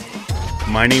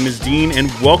My name is Dean, and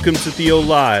welcome to Theo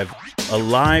Live, a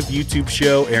live YouTube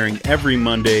show airing every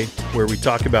Monday where we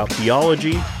talk about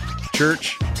theology,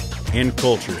 church, and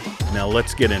culture. Now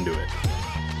let's get into it.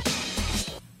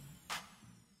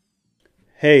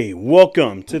 Hey,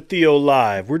 welcome to Theo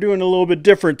Live. We're doing a little bit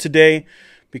different today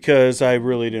because I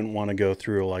really didn't want to go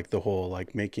through the whole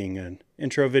making an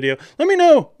intro video. Let me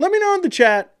know in the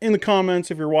chat, in the comments,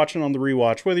 if you're watching on the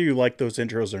rewatch, whether you like those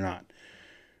intros or not.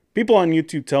 People on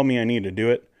YouTube tell me I need to do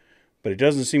it, but it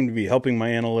doesn't seem to be helping my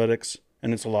analytics,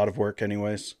 and it's a lot of work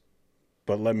anyways.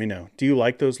 But let me know. Do you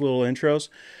like those little intros?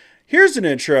 Here's an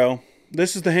intro.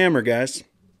 This is the hammer, guys.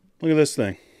 Look at this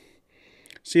thing.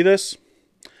 See this?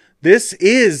 This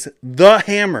is the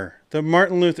hammer. The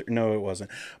Martin Luther... No, it wasn't.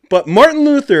 But Martin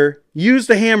Luther used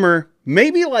a hammer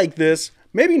maybe like this,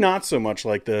 maybe not so much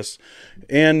like this,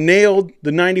 and nailed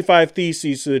the 95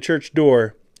 Theses to the church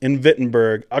door in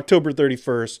Wittenberg, October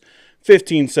 31st,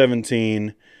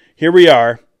 1517. Here we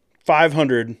are,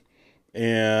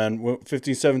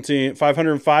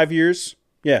 505 years.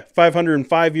 Yeah,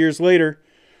 505 years later.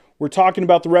 We're talking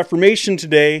about the Reformation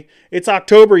today. It's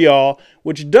October, y'all,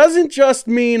 which doesn't just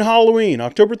mean Halloween.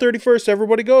 October 31st,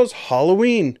 everybody goes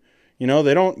Halloween. You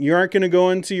know, you aren't going to go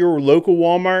into your local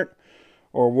Walmart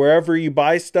or wherever you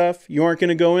buy stuff. You aren't going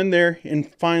to go in there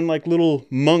and find little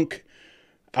monk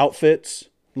outfits.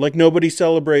 Nobody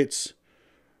celebrates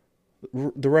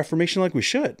the Reformation like we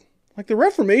should. The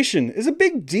Reformation is a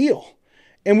big deal.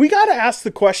 And we got to ask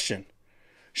the question,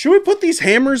 should we put these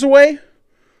hammers away?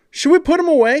 Should we put them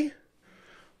away?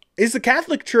 Is the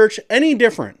Catholic Church any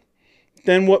different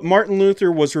than what Martin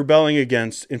Luther was rebelling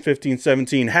against in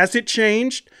 1517? Has it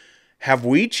changed? Have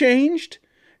we changed?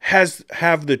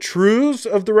 Have the truths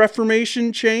of the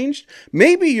Reformation changed?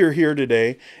 Maybe you're here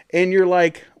today and you're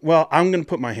like, well, I'm going to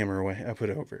put my hammer away. I put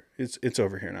it over. It's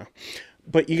over here now.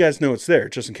 But you guys know it's there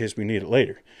just in case we need it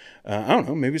later. I don't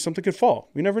know. Maybe something could fall.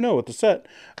 We never know with the set.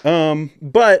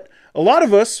 But a lot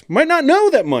of us might not know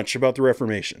that much about the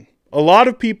Reformation. A lot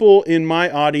of people in my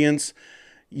audience,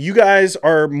 you guys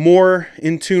are more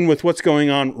in tune with what's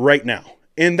going on right now.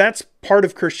 And that's part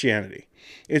of Christianity.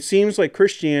 It seems like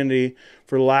Christianity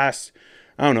for the last,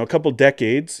 a couple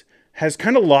decades has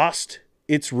kind of lost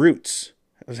its roots,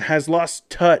 has lost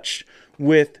touch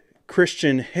with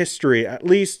Christian history, at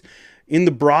least in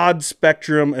the broad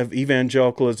spectrum of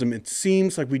evangelicalism. It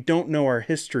seems like we don't know our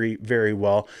history very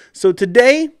well. So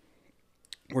today,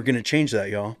 we're going to change that,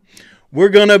 y'all. We're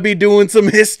going to be doing some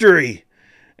history.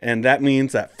 And that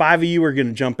means that 5 of you are going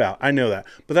to jump out. I know that.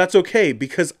 But that's okay,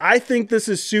 because I think this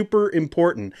is super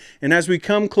important. And as we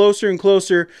come closer and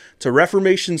closer to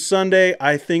Reformation Sunday,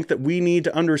 I think that we need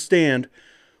to understand,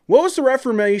 what was the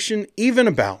Reformation even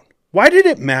about? Why did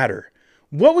it matter?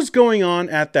 What was going on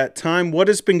at that time? What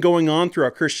has been going on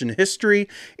throughout Christian history?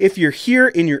 If you're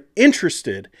here and you're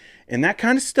interested in that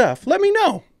kind of stuff, let me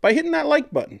know by hitting that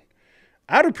like button.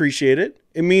 I'd appreciate it.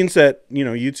 It means that,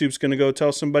 YouTube's going to go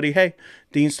tell somebody, hey,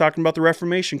 Dean's talking about the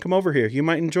Reformation. Come over here. You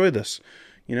might enjoy this.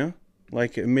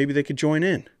 Maybe they could join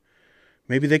in.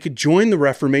 Maybe they could join the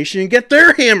Reformation and get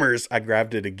their hammers. I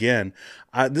grabbed it again.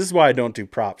 This is why I don't do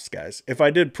props, guys. If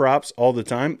I did props all the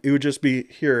time, it would just be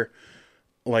here.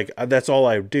 That's all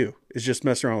I would do, is just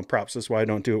mess around with props. That's why I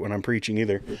don't do it when I'm preaching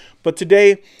either. But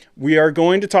today, we are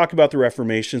going to talk about the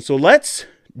Reformation. So let's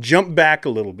jump back a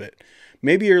little bit.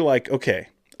 Maybe you're like, okay,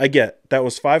 I get that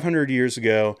was 500 years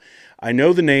ago. I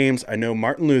know the names. I know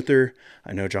Martin Luther.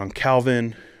 I know John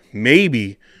Calvin.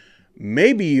 Maybe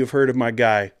you've heard of my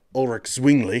guy, Ulrich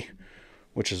Zwingli,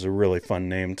 which is a really fun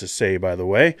name to say, by the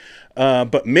way.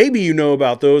 But maybe you know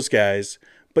about those guys,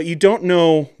 but you don't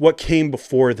know what came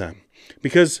before them.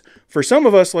 Because for some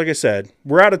of us, like I said,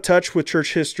 we're out of touch with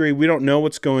church history. We don't know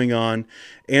what's going on.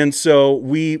 And so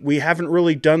we haven't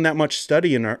really done that much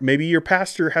study maybe your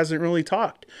pastor hasn't really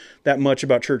talked that much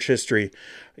about church history.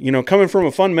 Coming from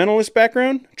a fundamentalist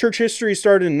background, church history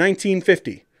started in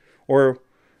 1950 or,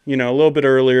 a little bit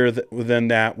earlier than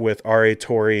that with R.A.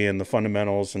 Torrey and the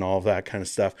fundamentals and all of that kind of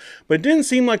stuff. But it didn't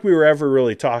seem like we were ever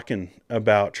really talking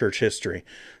about church history.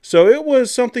 So it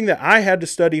was something that I had to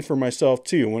study for myself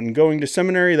too. When going to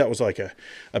seminary, that was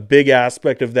a big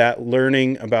aspect of that,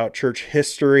 learning about church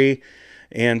history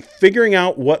and figuring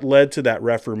out what led to that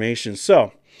Reformation.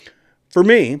 So for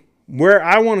me, where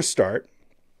I want to start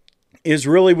is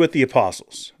really with the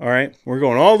apostles. All right. We're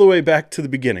going all the way back to the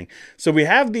beginning. So we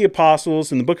have the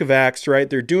apostles in the book of Acts, right?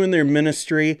 They're doing their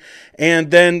ministry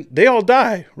and then they all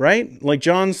die, right?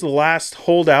 John's the last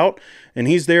holdout and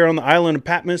he's there on the island of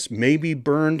Patmos, maybe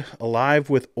burned alive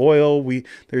with oil.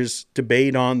 There's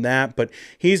debate on that, but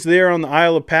he's there on the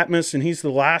Isle of Patmos and he's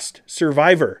the last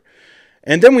survivor.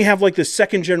 And then we have like the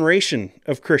second generation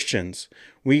of Christians.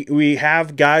 We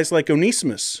have guys like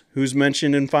Onesimus, who's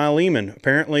mentioned in Philemon.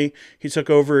 Apparently, he took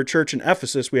over a church in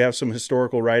Ephesus. We have some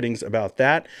historical writings about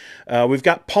that. We've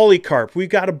got Polycarp. We've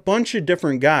got a bunch of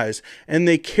different guys, and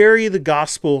they carry the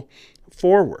gospel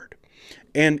forward.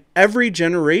 And every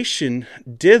generation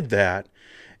did that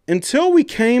until we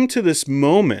came to this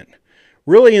moment,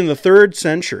 really in the 3rd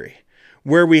century,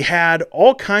 where we had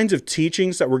all kinds of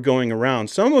teachings that were going around.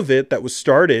 Some of it that was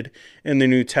started in the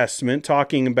New Testament,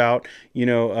 talking about,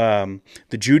 the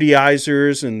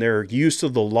Judaizers and their use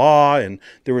of the law, and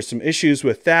there were some issues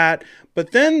with that.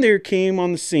 But then there came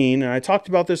on the scene, and I talked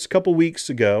about this a couple weeks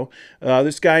ago,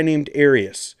 this guy named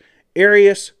Arius.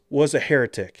 Arius was a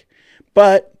heretic,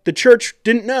 but the church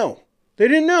didn't know. They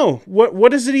didn't know.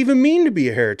 What does it even mean to be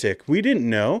a heretic? We didn't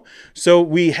know. So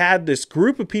we had this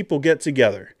group of people get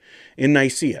together in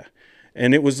Nicaea,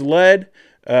 and it was led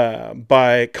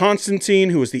by Constantine,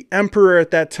 who was the emperor at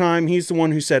that time. He's the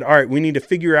one who said, all right, we need to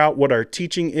figure out what our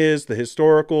teaching is, the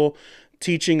historical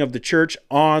teaching of the church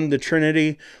on the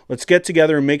Trinity. Let's get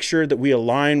together and make sure that we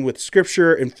align with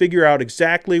Scripture and figure out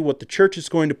exactly what the church is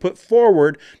going to put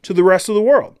forward to the rest of the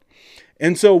world.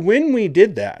 And so when we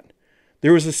did that,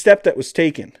 there was a step that was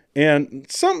taken. And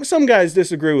some guys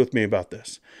disagree with me about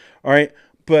this. All right.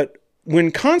 But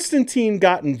when Constantine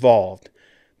got involved,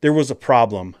 there was a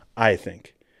problem, I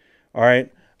think. All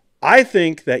right. I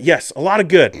think that, yes, a lot of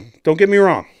good. Don't get me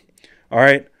wrong. All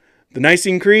right. The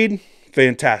Nicene Creed,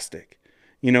 fantastic.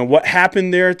 What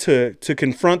happened there to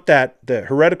confront the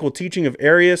heretical teaching of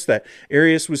Arius, that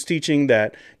Arius was teaching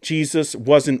that Jesus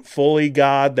wasn't fully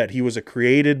God, that he was a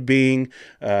created being,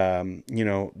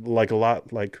 like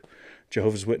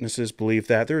Jehovah's Witnesses believe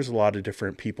that. There's a lot of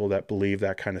different people that believe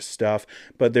that kind of stuff,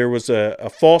 but there was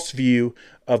a false view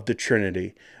of the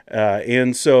Trinity.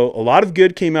 And so a lot of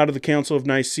good came out of the Council of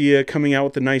Nicaea, coming out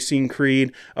with the Nicene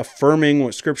Creed, affirming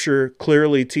what Scripture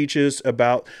clearly teaches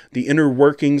about the inner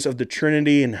workings of the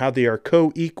Trinity and how they are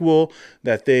co-equal,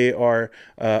 that they are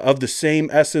of the same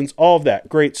essence, all of that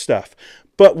great stuff.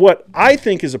 But what I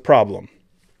think is a problem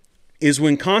is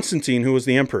when Constantine, who was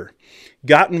the emperor,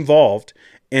 got involved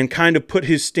and kind of put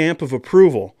his stamp of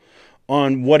approval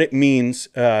on what it means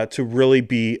to really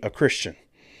be a Christian.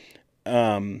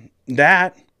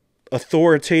 That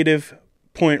authoritative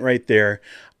point right there,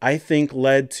 I think,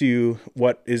 led to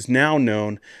what is now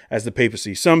known as the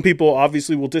papacy. Some people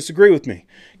obviously will disagree with me.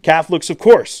 Catholics, of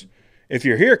course. If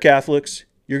you're here, Catholics,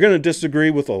 you're going to disagree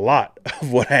with a lot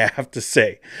of what I have to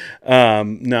say.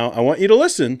 Now, I want you to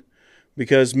listen,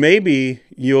 because maybe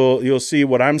you'll see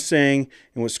what I'm saying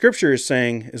and what Scripture is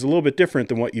saying is a little bit different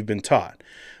than what you've been taught.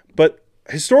 But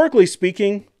historically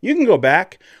speaking, you can go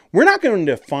back. We're not going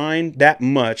to find that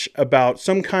much about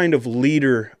some kind of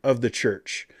leader of the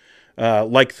church,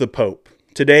 like the Pope.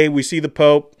 Today we see the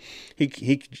Pope. He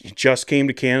just came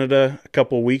to Canada a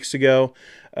couple of weeks ago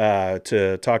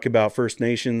to talk about First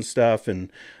Nations stuff and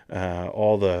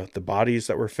all the bodies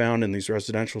that were found in these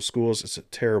residential schools. It's a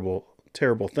terrible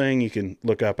thing. You can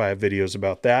look up. I have videos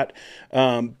about that.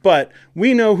 But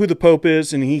we know who the Pope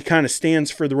is, and he kind of stands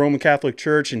for the Roman Catholic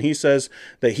Church, and he says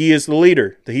that he is the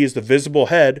leader, that he is the visible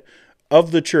head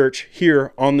of the church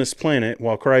here on this planet,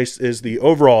 while Christ is the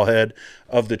overall head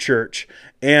of the church.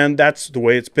 And that's the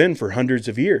way it's been for hundreds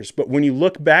of years. But when you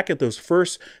look back at those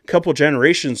first couple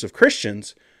generations of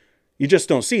Christians, you just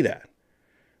don't see that.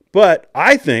 But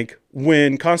I think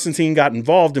when Constantine got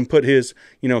involved and put his,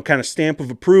 kind of stamp of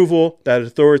approval, that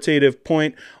authoritative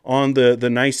point on the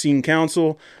Nicene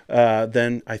Council,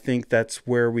 then I think that's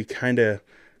where we kind of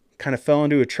fell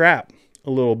into a trap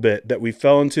a little bit, that we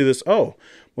fell into this,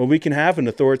 we can have an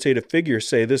authoritative figure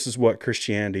say this is what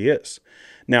Christianity is.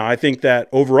 Now, I think that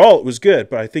overall it was good,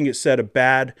 but I think it set a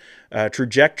bad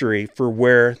trajectory for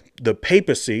where the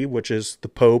papacy, which is the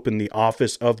Pope and the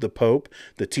office of the Pope,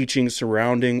 the teachings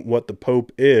surrounding what the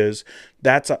Pope is,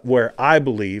 that's where I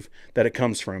believe that it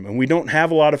comes from. And we don't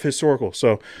have a lot of historical.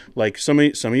 So like some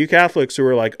of you Catholics who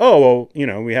are like,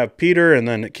 we have Peter and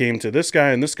then it came to this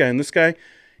guy and this guy and this guy.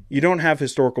 You don't have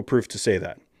historical proof to say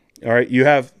that. All right. You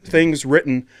have things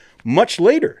written much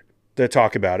later that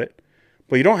talk about it,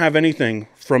 but you don't have anything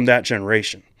from that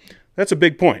generation. That's a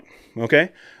big point, okay?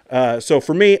 So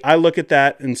for me, I look at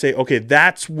that and say, okay,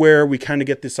 that's where we kind of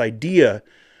get this idea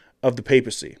of the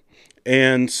papacy.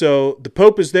 And so the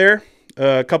Pope is there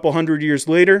a couple hundred years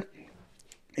later.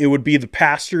 It would be the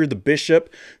pastor, the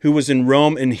bishop, who was in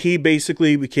Rome, and he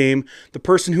basically became the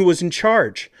person who was in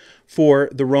charge for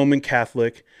the Roman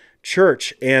Catholic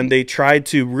Church. And they tried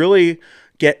to really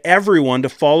get everyone to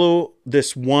follow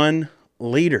this one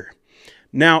leader.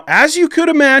 Now, as you could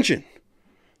imagine,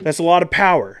 That's a lot of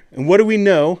power. And what do we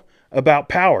know about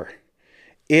power?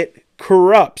 It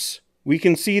corrupts. We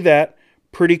can see that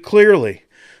pretty clearly.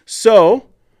 So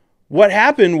what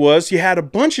happened was you had a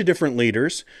bunch of different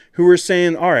leaders who were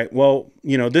saying, all right, well,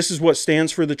 this is what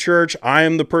stands for the church. I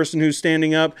am the person who's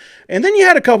standing up. And then you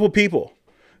had a couple people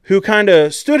who kind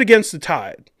of stood against the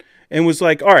tide and was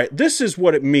like, all right, this is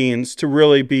what it means to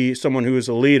really be someone who is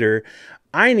a leader.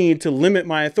 I need to limit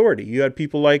my authority. You had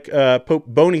people like Pope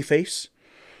Boniface,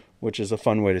 which is a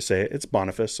fun way to say it. It's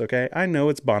Boniface, okay? I know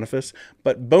it's Boniface,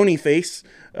 but Boniface.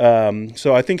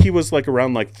 So I think he was like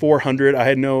around like 400. I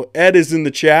had Ed is in the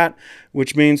chat,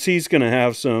 which means he's gonna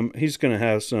have some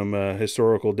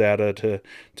historical data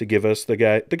to give us. The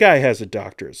guy has a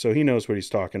doctorate, so he knows what he's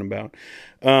talking about.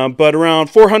 But around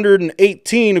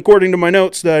 418, according to my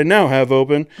notes that I now have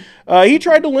open, he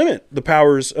tried to limit the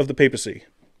powers of the papacy.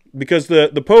 Because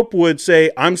the Pope would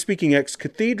say, I'm speaking ex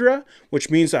cathedra, which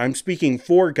means I'm speaking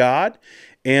for God,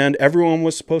 and everyone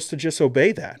was supposed to just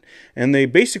obey that. And they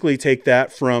basically take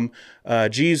that from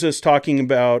Jesus talking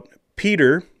about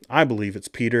Peter. I believe it's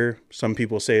Peter. Some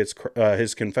people say it's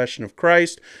his confession of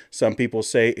Christ. Some people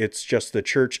say it's just the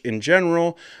church in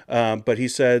general. But he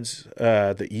says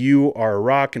that you are a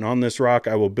rock, and on this rock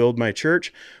I will build my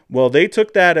church. Well, they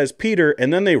took that as Peter,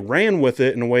 and then they ran with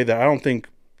it in a way that I don't think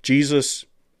Jesus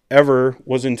ever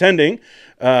was intending,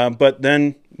 but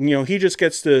then he just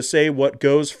gets to say what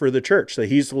goes for the church, that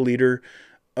he's the leader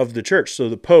of the church. So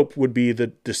the Pope would be the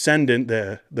descendant,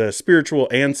 the spiritual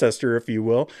ancestor, if you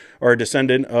will, or a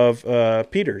descendant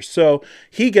of Peter. So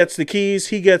he gets the keys,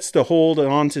 he gets to hold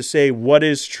on to say what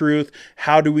is truth,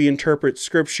 how do we interpret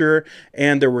scripture.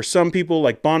 And there were some people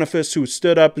like Boniface who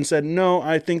stood up and said, no,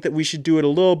 I think that we should do it a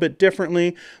little bit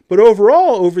differently. But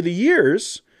overall, over the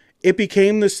years, it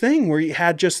became this thing where you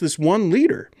had just this one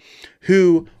leader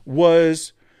who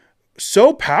was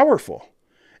so powerful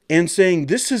and saying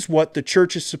this is what the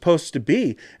church is supposed to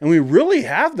be. And we really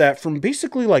have that from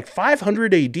basically like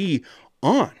 500 AD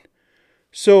on.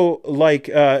 So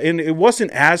and it wasn't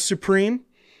as supreme.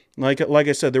 Like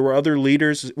I said, there were other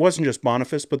leaders. It wasn't just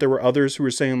Boniface, but there were others who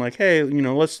were saying like, hey,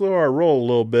 let's slow our roll a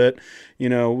little bit.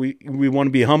 We want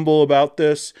to be humble about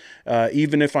this.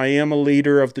 Even if I am a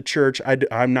leader of the church,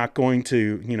 I'm not going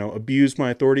to, abuse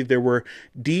my authority. There were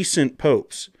decent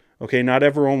popes. Okay. Not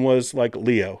everyone was like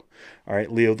Leo. All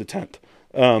right. Leo the 10th.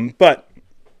 But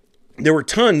there were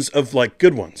tons of like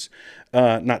good ones.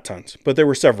 Not tons, but there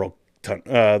were several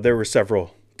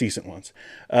decent ones.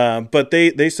 But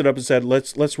they stood up and said,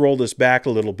 let's roll this back a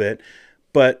little bit.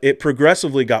 But it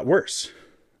progressively got worse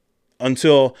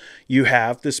until you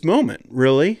have this moment,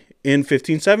 really, in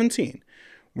 1517,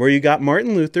 where you got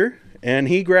Martin Luther, and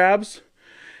he grabs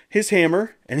his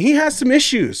hammer, and he has some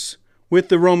issues with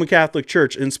the Roman Catholic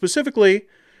Church, and specifically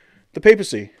the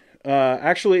papacy.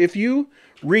 Actually, if you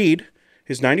read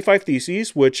his 95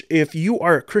 Theses, which if you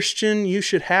are a Christian, you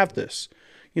should have this.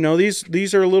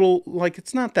 These are a little, like,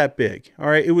 it's not that big. All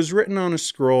right. It was written on a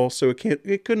scroll, so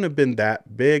it couldn't have been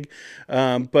that big.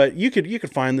 But you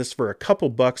could find this for a couple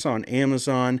bucks on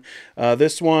Amazon.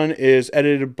 This one is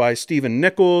edited by Stephen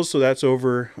Nichols. So that's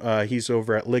he's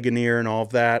over at Ligonier and all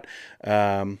of that.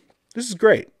 This is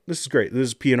great. This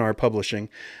is P&R Publishing.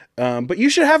 But you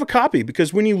should have a copy,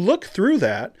 because when you look through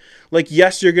that, like,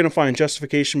 yes, you're going to find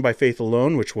justification by faith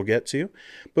alone, which we'll get to,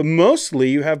 but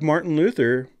mostly you have Martin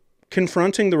Luther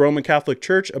confronting the Roman Catholic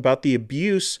Church about the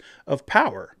abuse of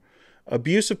power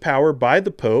by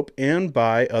the Pope and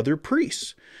by other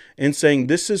priests, and saying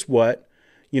this is what,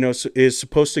 is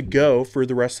supposed to go for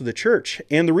the rest of the church.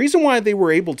 And the reason why they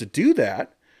were able to do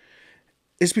that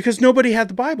is because nobody had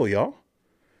the Bible, y'all.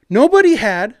 Nobody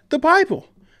had the Bible.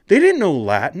 They didn't know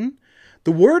Latin.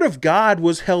 The Word of God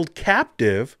was held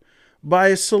captive by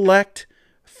a select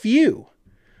few.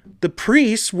 The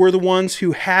priests were the ones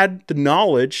who had the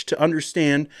knowledge to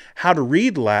understand how to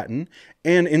read Latin,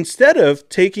 and instead of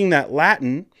taking that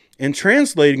Latin and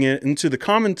translating it into the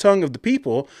common tongue of the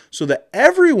people so that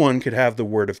everyone could have the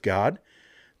Word of God,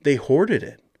 they hoarded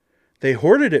it. They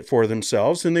hoarded it for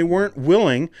themselves, and they weren't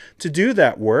willing to do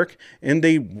that work, and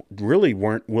they really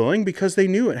weren't willing because they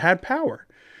knew it had power,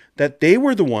 that they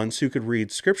were the ones who could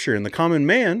read Scripture, and the common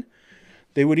man,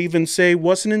 they would even say,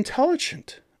 wasn't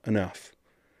intelligent enough.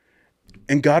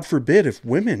 And God forbid if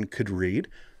women could read.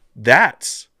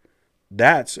 That's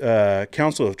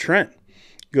Council of Trent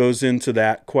goes into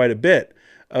that quite a bit,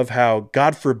 of how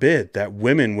God forbid that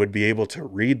women would be able to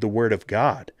read the Word of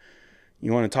God.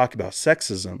 You want to talk about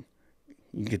sexism,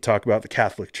 you could talk about the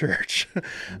Catholic Church.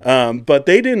 But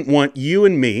they didn't want you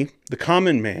and me, the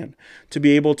common man, to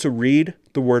be able to read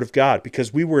the Word of God,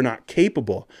 because we were not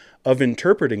capable of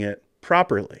interpreting it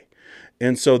properly.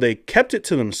 And so they kept it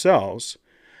to themselves.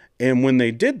 And when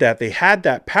they did that, they had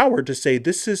that power to say,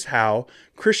 this is how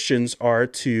Christians are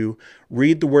to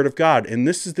read the Word of God. And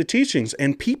this is the teachings.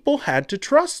 And people had to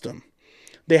trust them.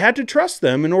 They had to trust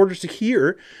them in order to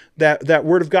hear that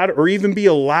Word of God, or even be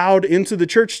allowed into the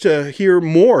church to hear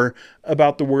more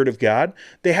about the Word of God.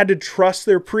 They had to trust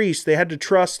their priests. They had to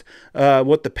trust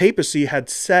what the papacy had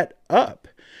set up.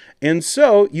 And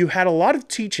so you had a lot of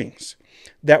teachings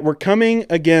that were coming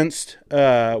against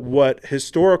what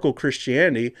historical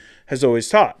Christianity has always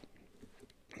taught.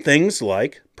 Things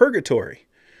like purgatory.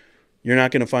 You're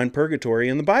not going to find purgatory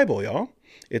in the Bible, y'all.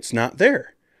 It's not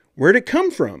there. Where'd it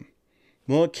come from?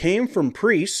 Well, it came from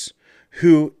priests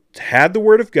who had the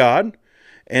Word of God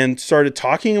and started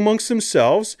talking amongst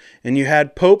themselves. And you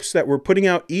had popes that were putting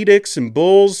out edicts and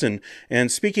bulls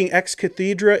and speaking ex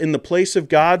cathedra in the place of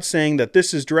God, saying that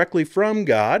this is directly from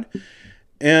God.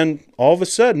 And all of a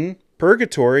sudden,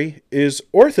 purgatory is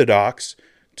orthodox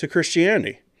to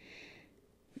Christianity.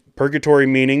 Purgatory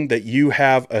meaning that you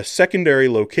have a secondary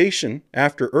location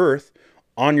after earth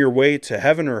on your way to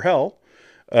heaven or hell,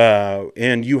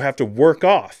 and you have to work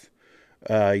off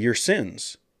your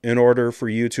sins in order for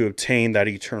you to obtain that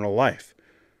eternal life.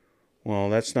 Well,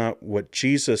 that's not what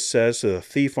Jesus says to the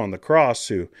thief on the cross,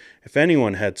 who, if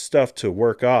anyone had stuff to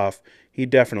work off, he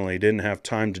definitely didn't have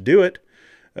time to do it.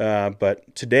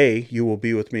 But today you will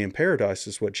be with me in paradise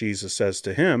is what Jesus says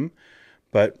to him.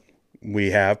 But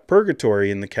we have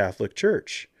purgatory in the Catholic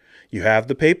Church. You have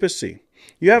the papacy.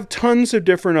 You have tons of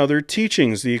different other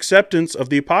teachings, the acceptance of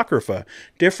the Apocrypha,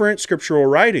 different scriptural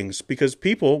writings, because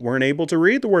people weren't able to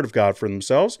read the Word of God for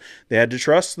themselves. They had to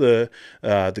trust the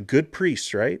good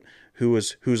priest, right?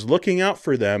 Who's looking out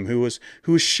for them, who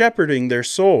was shepherding their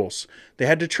souls. They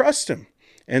had to trust him.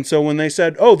 And so when they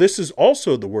said, oh, this is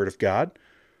also the Word of God,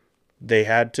 they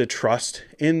had to trust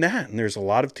in that. And there's a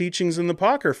lot of teachings in the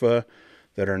Apocrypha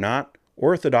that are not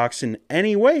orthodox in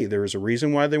any way. There was a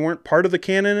reason why they weren't part of the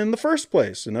canon in the first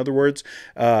place. In other words,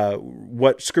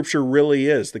 what Scripture really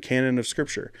is, the canon of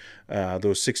Scripture,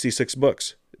 those 66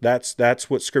 books. That's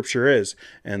what Scripture is.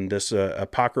 And this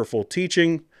apocryphal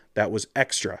teaching, that was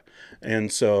extra.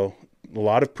 And so a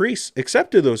lot of priests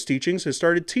accepted those teachings and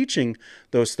started teaching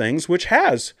those things, which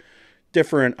has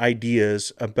different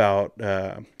ideas about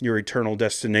your eternal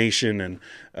destination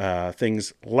and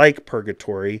things like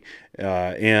purgatory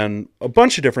and a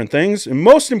bunch of different things. And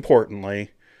most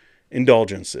importantly,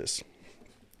 indulgences.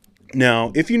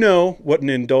 Now, if you know what an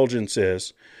indulgence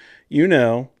is, you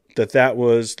know that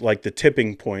was like the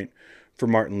tipping point for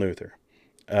Martin Luther.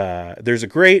 There's a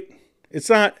great, it's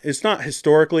not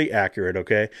historically accurate,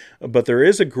 okay? But there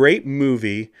is a great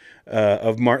movie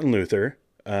of Martin Luther.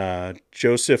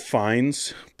 Joseph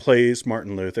Fiennes plays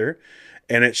Martin Luther,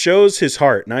 and it shows his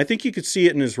heart. And I think you could see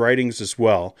it in his writings as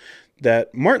well,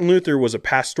 that Martin Luther was a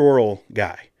pastoral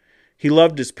guy. He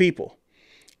loved his people.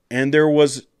 And there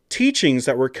was teachings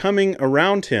that were coming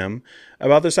around him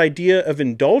about this idea of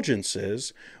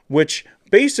indulgences, which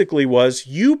basically was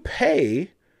you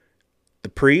pay the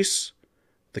priests,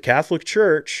 the Catholic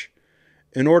Church,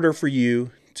 in order for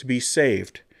you to be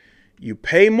saved. You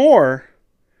pay more,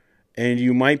 and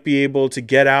you might be able to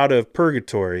get out of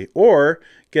purgatory or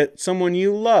get someone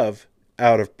you love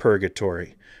out of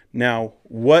purgatory. Now,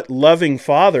 what loving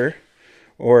father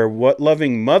or what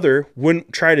loving mother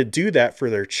wouldn't try to do that for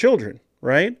their children,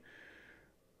 right?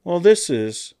 Well, this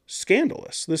is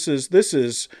scandalous. This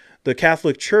is the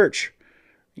Catholic Church,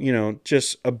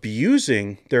 just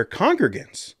abusing their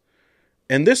congregants.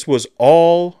 And this was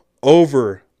all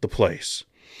over the place.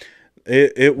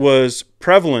 It was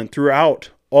prevalent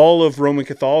throughout all of Roman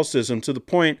Catholicism, to the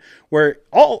point where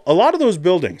a lot of those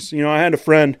buildings, I had a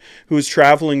friend who was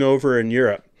traveling over in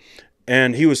Europe,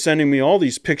 and he was sending me all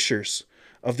these pictures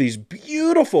of these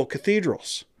beautiful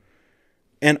cathedrals.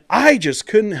 And I just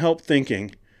couldn't help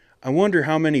thinking, I wonder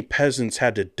how many peasants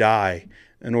had to die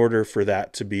in order for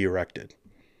that to be erected.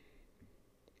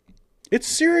 It's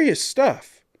serious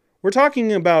stuff. We're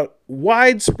talking about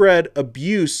widespread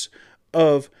abuse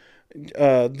of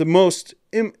the most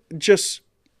just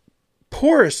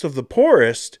poorest of the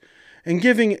poorest, and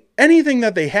giving anything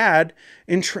that they had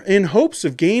in hopes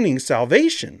of gaining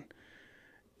salvation.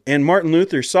 And Martin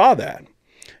Luther saw that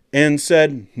and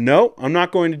said, no, I'm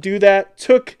not going to do that.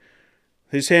 Took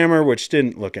his hammer, which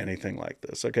didn't look anything like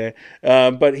this, okay?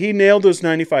 But he nailed those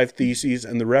 95 Theses,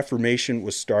 and the Reformation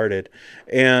was started.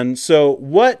 And so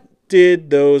what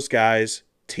did those guys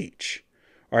teach?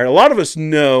 All right, a lot of us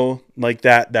know like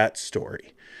that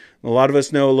story. A lot of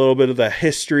us know a little bit of the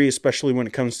history, especially when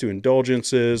it comes to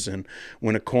indulgences and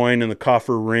when a coin in the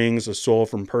coffer rings, a soul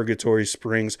from purgatory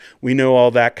springs. We know all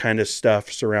that kind of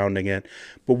stuff surrounding it.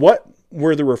 But what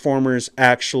were the Reformers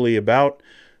actually about?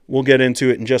 We'll get into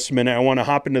it in just a minute. I want to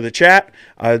hop into the chat.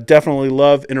 I definitely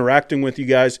love interacting with you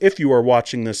guys. If you are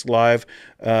watching this live,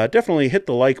 definitely hit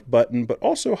the like button, but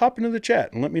also hop into the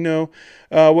chat and let me know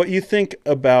what you think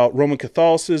about Roman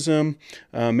Catholicism,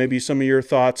 maybe some of your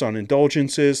thoughts on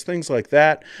indulgences, things like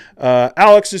that.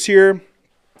 Alex is here.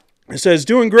 It says,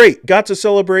 doing great. Got to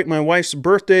celebrate my wife's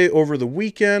birthday over the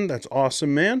weekend. That's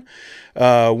awesome, man.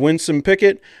 Winsome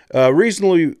Pickett,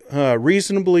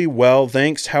 reasonably well,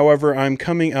 thanks. However, I'm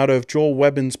coming out of Joel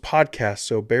Webbin's podcast,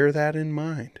 so bear that in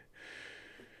mind.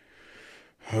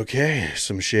 Okay,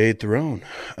 some shade thrown.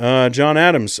 John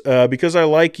Adams, because I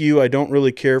like you, I don't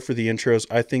really care for the intros.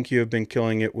 I think you have been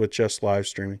killing it with just live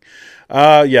streaming.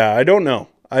 Yeah, I don't know.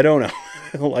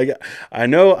 Like, I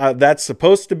know that's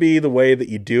supposed to be the way that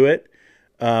you do it,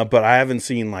 but I haven't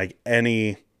seen like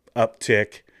any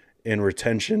uptick in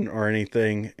retention or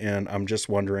anything, and I'm just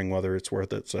wondering whether it's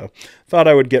worth it. So thought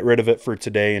I would get rid of it for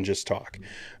today and just talk.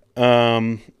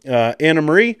 Anna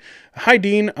Marie, hi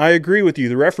Dean, I agree with you.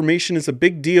 The Reformation is a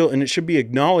big deal and it should be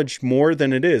acknowledged more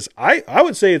than it is. I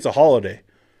would say it's a holiday.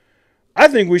 I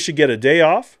think we should get a day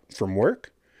off from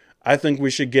work. I think we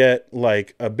should get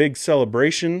like a big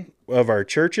celebration of our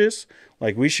churches.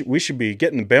 Like we should be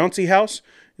getting the bouncy house.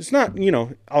 It's not,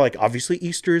 like obviously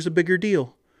Easter is a bigger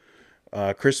deal.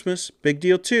 Christmas, big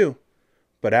deal too.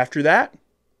 But after that,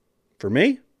 for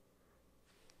me,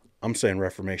 I'm saying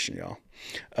Reformation, y'all.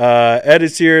 Ed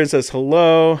is here and says,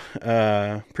 hello.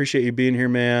 Appreciate you being here,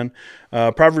 man.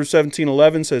 Proverbs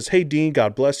 17:11 says, hey, Dean,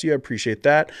 God bless you. I appreciate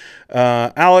that.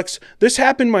 Alex, this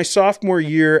happened my sophomore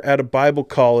year at a Bible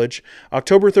college.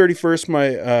 October 31st,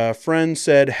 my friend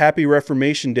said, Happy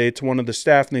Reformation Day to one of the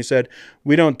staff. And they said,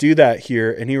 we don't do that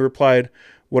here. And he replied,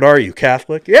 what are you,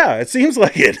 Catholic? Yeah, it seems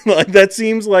like it. Like that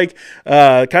seems like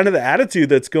kind of the attitude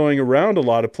that's going around a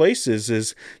lot of places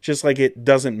is just like it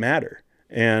doesn't matter.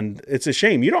 And it's a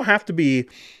shame. You don't have to be,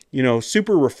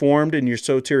 super reformed in your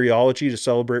soteriology to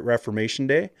celebrate Reformation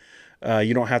Day.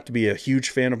 You don't have to be a huge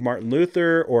fan of Martin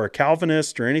Luther or a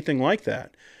Calvinist or anything like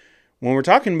that. When we're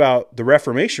talking about the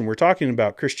Reformation, we're talking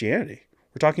about Christianity.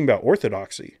 We're talking about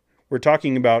orthodoxy. We're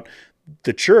talking about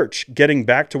the church getting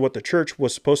back to what the church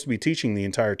was supposed to be teaching the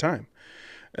entire time.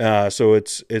 So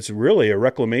it's really a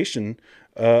reclamation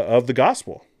of the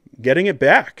gospel, getting it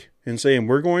back and saying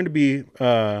we're going to be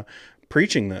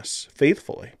preaching this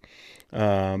faithfully.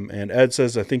 And Ed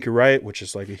says, I think you're right, which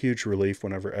is like a huge relief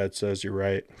whenever Ed says you're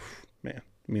right. Man,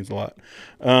 it means a lot.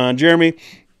 Jeremy,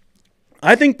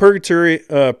 I think purgatory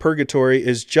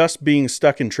is just being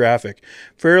stuck in traffic.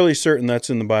 Fairly certain that's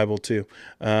in the Bible too.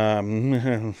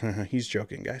 He's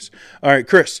joking, guys. All right,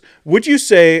 Chris, would you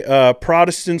say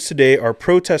Protestants today are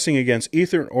protesting against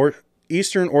Eastern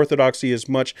Orthodoxy as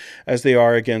much as they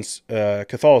are against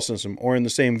Catholicism? Or in the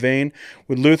same vein,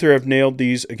 would Luther have nailed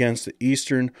these against the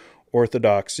Eastern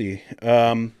Orthodoxy?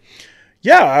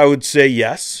 Yeah, I would say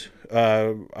yes.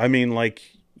 I mean, like,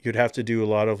 you'd have to do a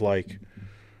lot of like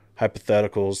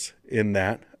hypotheticals in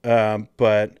that.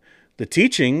 But the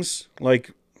teachings,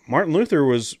 like Martin Luther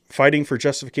was fighting for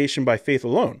justification by faith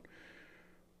alone,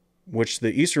 which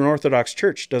the Eastern Orthodox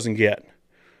Church doesn't get.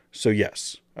 So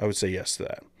yes, I would say yes to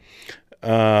that.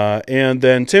 And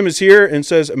then Tim is here and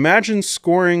says, imagine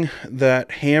scoring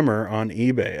that hammer on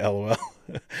eBay, LOL.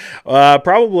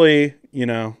 Probably,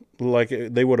 like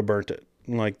they would have burnt it.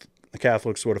 Like the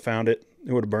Catholics would have found it.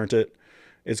 They would have burnt it.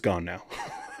 It's gone now.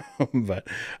 But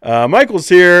Michael's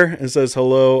here and says,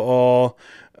 hello all.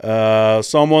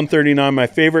 Psalm 139, my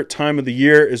favorite time of the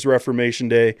year is Reformation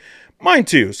Day. Mine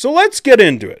too. So let's get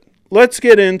into it. Let's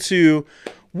get into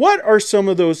what are some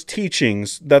of those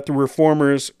teachings that the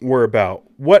Reformers were about?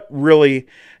 What really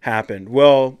happened?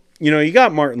 Well, you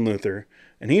got Martin Luther,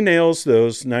 and he nails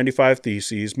those 95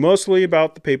 Theses, mostly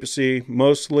about the papacy,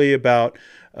 mostly about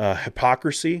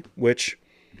hypocrisy, which,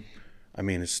 I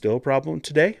mean, is still a problem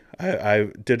today. I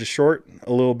did a short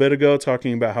a little bit ago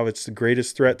talking about how it's the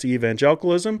greatest threat to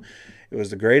evangelicalism. It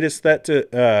was the greatest threat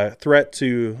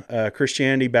to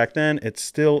Christianity back then. It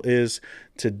still is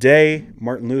today.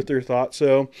 Martin Luther thought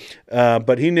so.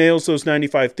 But he nails those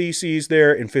 95 Theses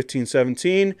there in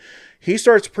 1517. He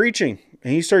starts preaching.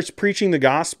 And he starts preaching the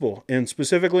gospel. And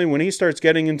specifically when he starts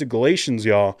getting into Galatians,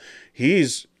 y'all,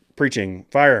 he's preaching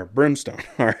fire, brimstone.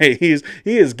 All right. He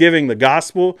is giving the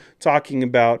gospel, talking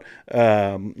about,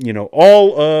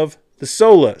 all of the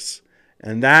solas.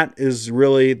 And that is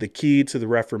really the key to the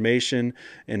Reformation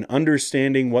and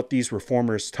understanding what these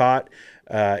reformers taught.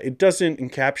 It doesn't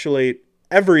encapsulate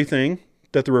everything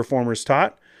that the Reformers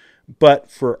taught,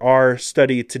 but for our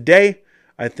study today,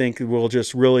 I think we'll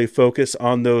just really focus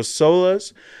on those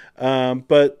solas.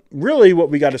 But really what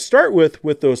we got to start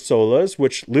with those solas,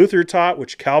 which Luther taught,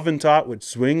 which Calvin taught, which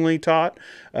Zwingli taught,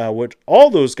 what all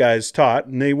those guys taught,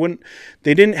 and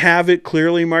they didn't have it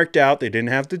clearly marked out. They didn't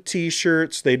have the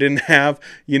t-shirts. They didn't have,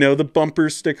 the bumper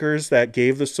stickers that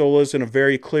gave the solas in a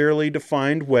very clearly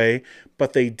defined way,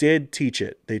 but they did teach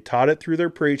it. They taught it through their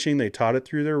preaching. They taught it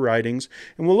through their writings,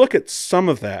 and we'll look at some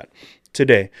of that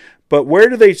today. But where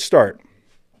do they start?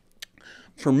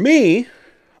 For me,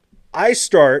 I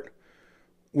start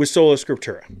with sola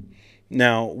scriptura.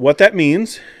 Now, what that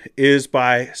means is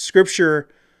by scripture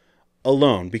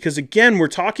alone. Because again, we're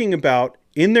talking about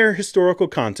in their historical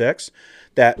context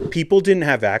that people didn't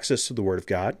have access to the Word of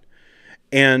God.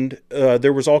 And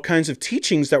there was all kinds of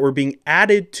teachings that were being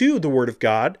added to the Word of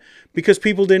God because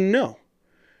people didn't know.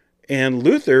 And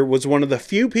Luther was one of the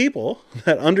few people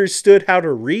that understood how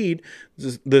to read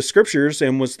the scriptures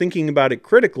and was thinking about it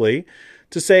critically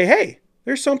to say, hey,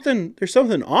 there's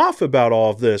something off about all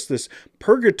of this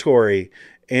purgatory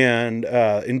and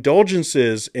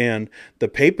indulgences and the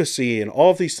papacy and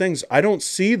all of these things. I don't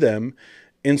see them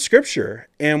in Scripture.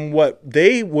 And what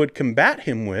they would combat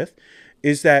him with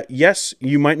is that, yes,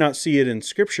 you might not see it in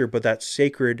Scripture, but that's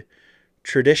sacred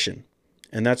tradition.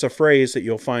 And that's a phrase that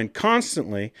you'll find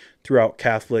constantly throughout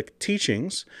Catholic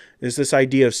teachings, is this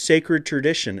idea of sacred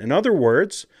tradition. In other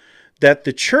words, that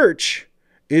the church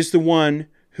is the one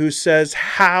who says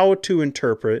how to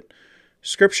interpret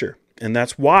Scripture. And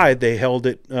that's why they held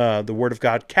it, the Word of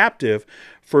God, captive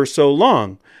for so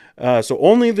long. So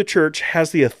only the church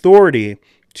has the authority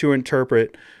to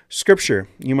interpret Scripture.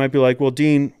 You might be like, well,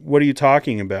 Dean, what are you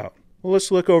talking about? Well,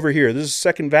 let's look over here. This is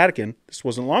Second Vatican. This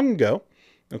wasn't long ago.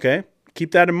 Okay?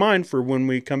 Keep that in mind for when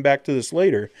we come back to this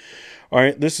later. All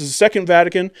right, this is the Second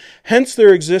Vatican. Hence,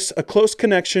 there exists a close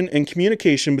connection and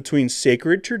communication between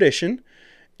sacred tradition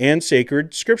and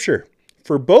sacred Scripture,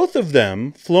 for both of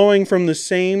them flowing from the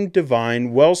same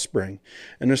divine wellspring,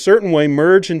 in a certain way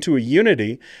merge into a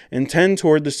unity and tend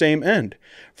toward the same end.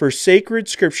 For sacred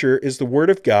Scripture is the Word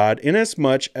of God,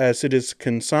 inasmuch as it is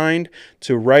consigned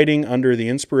to writing under the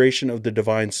inspiration of the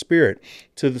divine Spirit.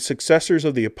 To the successors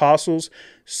of the apostles,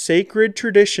 sacred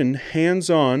tradition hands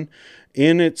on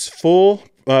in its full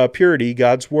purity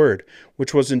God's Word,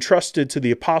 which was entrusted to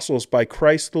the apostles by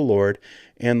Christ the Lord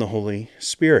and the Holy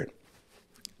Spirit.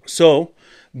 So,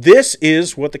 this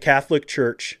is what the Catholic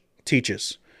Church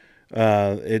teaches.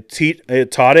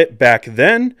 It taught it back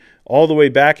then, all the way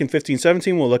back in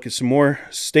 1517. We'll look at some more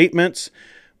statements,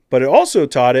 but it also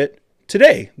taught it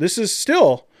today. This is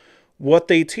still what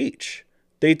they teach.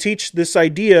 They teach this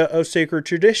idea of sacred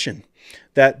tradition,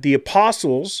 that the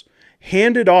apostles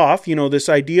handed off, this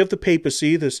idea of the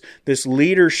papacy, this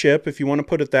leadership, if you want to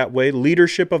put it that way,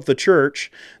 leadership of the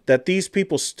church, that these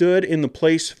people stood in the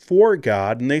place for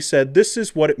God, and they said, this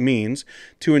is what it means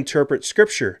to interpret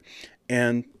Scripture.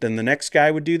 And then the next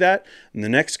guy would do that, and the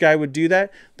next guy would do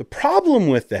that. The problem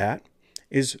with that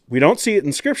is we don't see it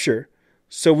in Scripture,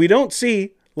 so we don't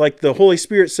see like the Holy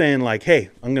Spirit saying like, hey,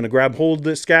 I'm going to grab hold of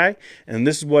this guy, and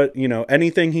this is what,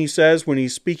 anything he says when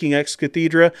he's speaking ex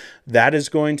cathedra, that is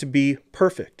going to be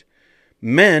perfect.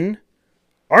 Men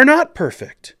are not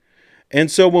perfect.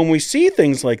 And so when we see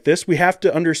things like this, we have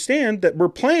to understand that we're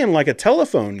playing like a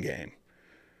telephone game.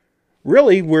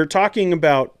 Really, we're talking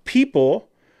about people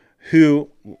who,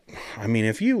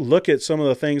 if you look at some of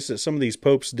the things that some of these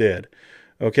popes did,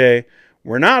 okay,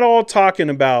 we're not all talking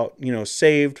about,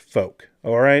 saved folk.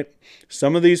 All right.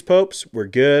 Some of these popes were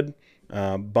good.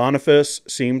 Boniface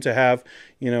seemed to have,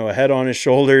 a head on his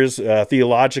shoulders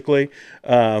theologically.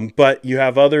 But you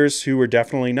have others who were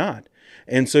definitely not.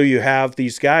 And so you have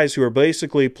these guys who are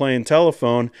basically playing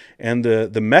telephone, and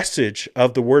the message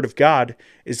of the Word of God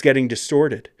is getting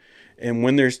distorted. And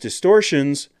when there's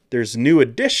distortions, there's new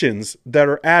additions that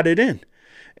are added in.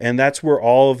 And that's where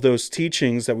all of those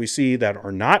teachings that we see that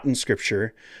are not in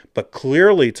Scripture, but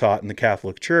clearly taught in the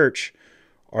Catholic Church,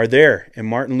 are there. And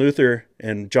Martin Luther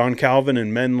and John Calvin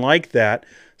and men like that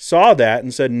saw that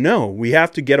and said, no, we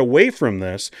have to get away from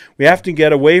this. We have to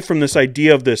get away from this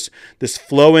idea of this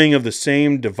flowing of the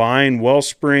same divine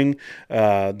wellspring,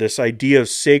 this idea of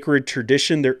sacred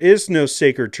tradition. There is no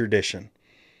sacred tradition.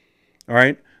 All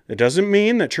right? It doesn't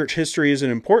mean that church history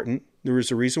isn't important. There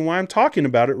is a reason why I'm talking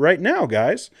about it right now,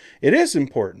 guys. It is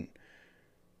important.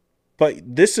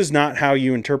 But this is not how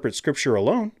you interpret Scripture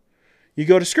alone. You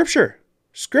go to Scripture.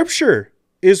 Scripture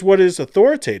is what is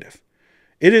authoritative.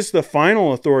 It is the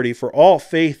final authority for all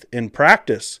faith and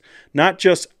practice, not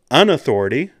just an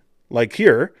authority, like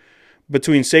here,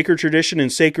 between sacred tradition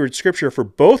and sacred scripture, for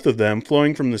both of them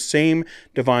flowing from the same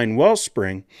divine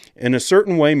wellspring, in a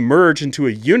certain way merge into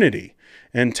a unity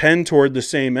and tend toward the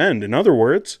same end. In other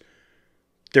words,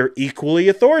 they're equally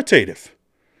authoritative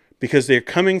because they're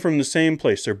coming from the same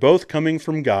place. They're both coming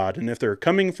from God. And if they're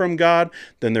coming from God,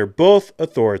 then they're both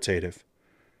authoritative.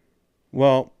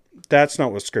 Well, that's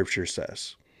not what Scripture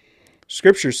says.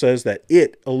 Scripture says that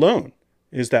it alone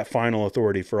is that final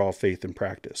authority for all faith and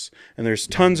practice. And there's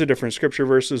tons of different Scripture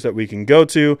verses that we can go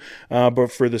to,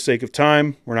 but for the sake of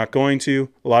time, we're not going to.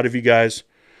 A lot of you guys,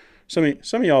 some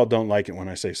of y'all don't like it when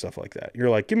I say stuff like that. You're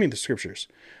like, give me the Scriptures.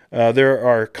 There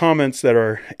are comments that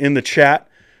are in the chat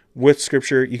with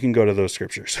Scripture. You can go to those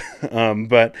Scriptures.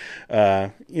 But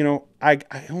I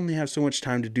only have so much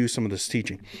time to do some of this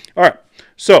teaching. All right,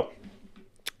 so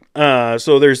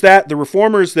there's that. The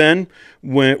Reformers then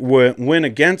went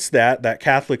against that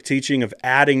Catholic teaching of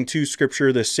adding to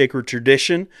Scripture this sacred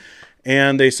tradition,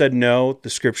 and they said, no, the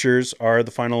Scriptures are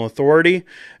the final authority.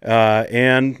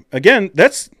 And again,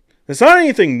 that's not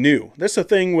anything new. That's the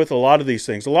thing with a lot of these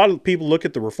things. A lot of people look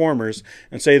at the Reformers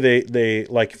and say they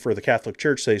like for the Catholic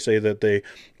Church, they say that they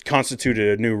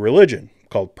constituted a new religion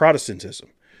called Protestantism.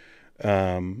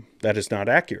 That is not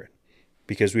accurate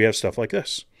because we have stuff like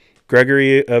this.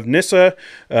 Gregory of Nyssa,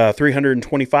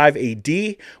 325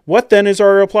 AD. What then is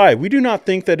our reply? We do not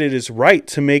think that it is right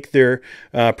to make their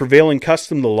prevailing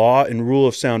custom the law and rule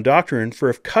of sound doctrine, for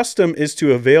if custom is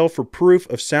to avail for proof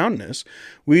of soundness,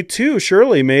 we too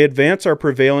surely may advance our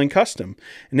prevailing custom.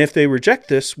 And if they reject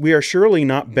this, we are surely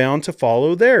not bound to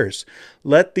follow theirs.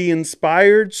 Let the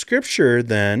inspired Scripture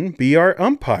then be our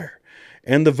umpire.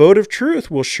 And the vote of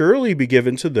truth will surely be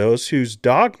given to those whose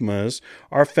dogmas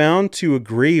are found to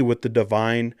agree with the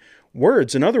divine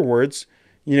words. In other words,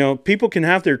 people can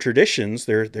have their traditions,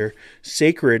 their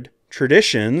sacred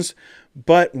traditions,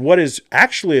 but what is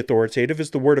actually authoritative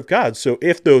is the Word of God. So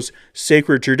if those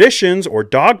sacred traditions or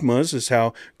dogmas, is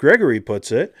how Gregory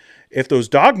puts it, if those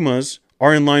dogmas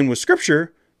are in line with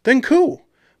Scripture, then cool.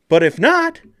 But if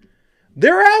not,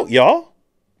 they're out, y'all.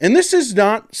 And this is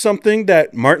not something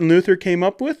that Martin Luther came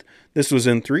up with. This was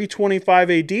in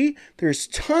 325 AD. There's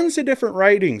tons of different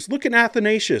writings. Look at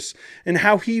Athanasius and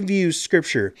how he views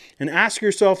Scripture. And ask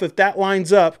yourself if that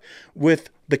lines up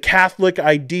with the Catholic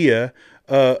idea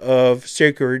of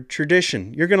sacred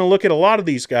tradition. You're going to look at a lot of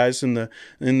these guys in the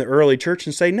early church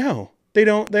and say, no, they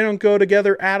don't go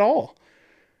together at all.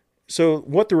 So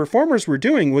what the Reformers were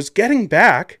doing was getting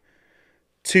back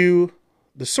to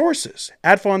the sources,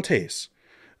 ad fontes.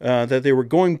 That they were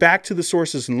going back to the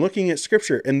sources and looking at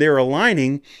Scripture, and they're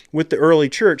aligning with the early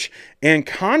church and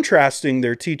contrasting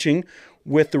their teaching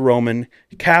with the Roman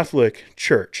Catholic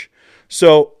Church.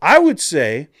 So I would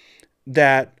say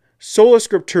that sola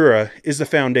scriptura is the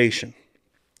foundation.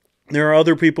 There are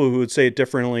other people who would say it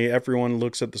differently. Everyone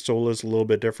looks at the solas a little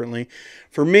bit differently.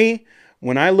 For me,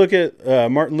 when I look at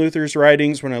Martin Luther's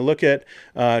writings, when I look at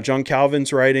John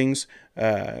Calvin's writings,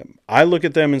 I look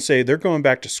at them and say they're going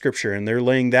back to Scripture and they're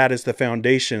laying that as the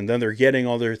foundation. Then they're getting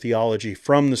all their theology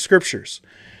from the Scriptures,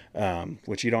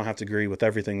 which you don't have to agree with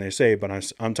everything they say, but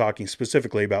I'm talking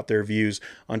specifically about their views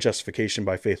on justification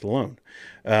by faith alone.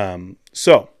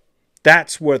 So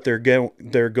that's what they're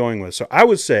going with. So I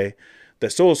would say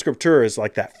that sola scriptura is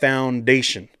like that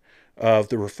foundation of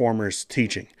the Reformers'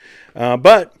 teaching.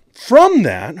 But from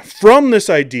this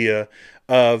idea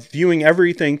of viewing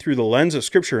everything through the lens of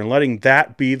Scripture and letting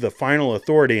that be the final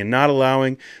authority and not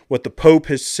allowing what the Pope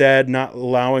has said, not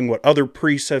allowing what other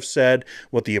priests have said,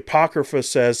 what the Apocrypha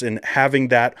says, and having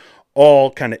that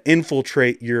all kind of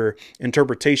infiltrate your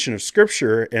interpretation of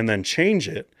Scripture and then change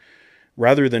it,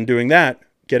 rather than doing that,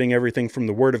 getting everything from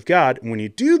the Word of God. And when you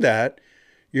do that,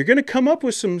 you're going to come up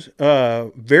with some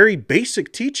very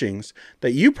basic teachings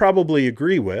that you probably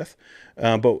agree with,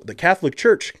 but the Catholic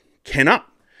Church cannot.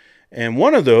 And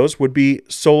one of those would be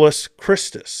solus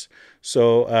Christus.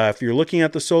 So if you're looking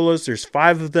at the solas, there's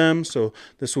 5 of them. So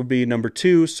this would be number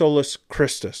 2, solus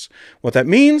Christus. What that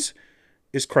means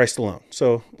is Christ alone.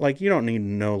 So you don't need to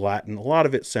know Latin. A lot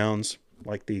of it sounds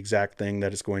like the exact thing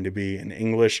that it's going to be in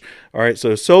English. All right,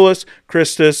 so solus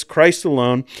Christus, Christ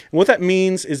alone. And what that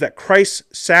means is that Christ's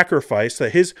sacrifice,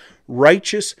 that his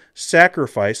righteous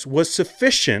sacrifice was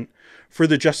sufficient for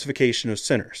the justification of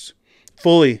sinners.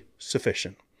 Fully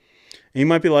sufficient. And you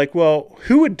might be like, well,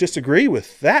 who would disagree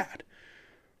with that?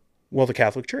 Well, the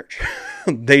Catholic Church.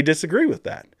 They disagree with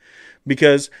that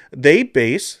because they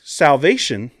base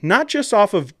salvation not just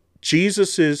off of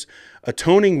Jesus's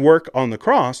atoning work on the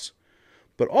cross,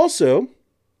 but also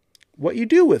what you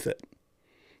do with it.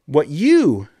 What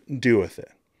you do with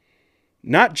it.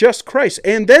 not just Christ.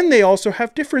 And then they also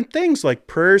have different things like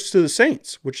prayers to the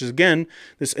saints, which is, again,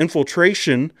 this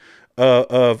infiltration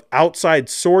of outside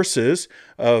sources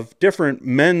of different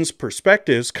men's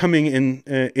perspectives coming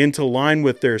into line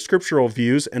with their scriptural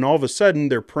views. And all of a sudden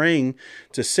they're praying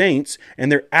to saints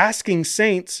and they're asking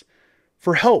saints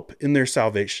for help in their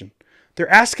salvation.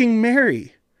 They're asking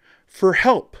Mary for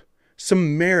help,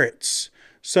 some merits,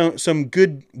 some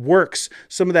good works,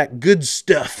 some of that good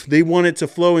stuff. They want it to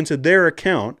flow into their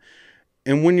account.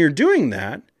 And when you're doing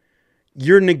that,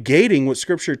 you're negating what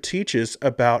Scripture teaches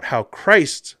about how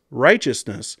Christ's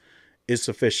righteousness is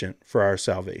sufficient for our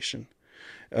salvation.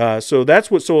 So that's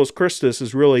what Solus Christus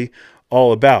is really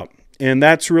all about. And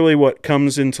that's really what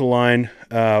comes into line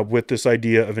with this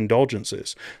idea of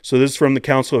indulgences. So this is from the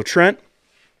Council of Trent,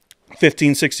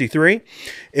 1563.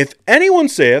 If anyone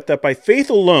saith that by faith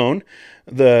alone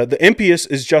the impious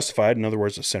is justified, in other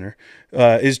words, a sinner,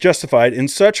 is justified in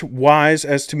such wise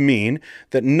as to mean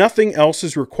that nothing else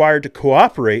is required to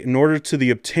cooperate in order to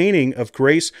the obtaining of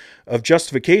grace of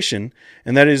justification,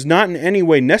 and that it is not in any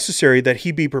way necessary that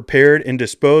he be prepared and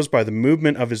disposed by the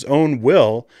movement of his own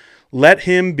will, let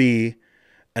him be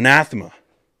anathema.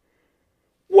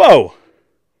 Whoa!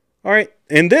 All right,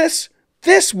 and this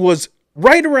was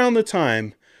right around the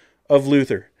time of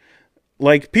Luther.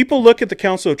 Like, people look at the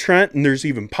Council of Trent, and there's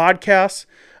even podcasts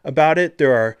about it.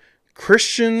 There are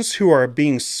Christians who are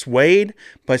being swayed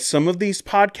by some of these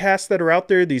podcasts that are out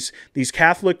there, these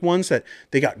Catholic ones that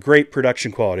they got great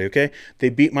production quality, okay? They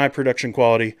beat my production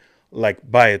quality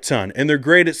like by a ton. And they're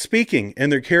great at speaking,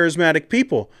 and they're charismatic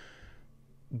people.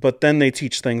 But then they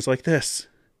teach things like this,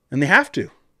 and they have to.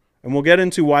 And we'll get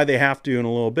into why they have to in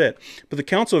a little bit. But the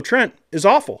Council of Trent is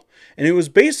awful. And it was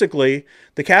basically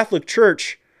the Catholic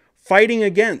Church fighting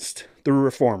against the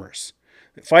reformers,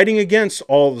 fighting against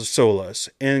all the solas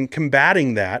and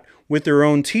combating that with their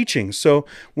own teachings. So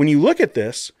when you look at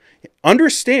this,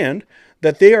 understand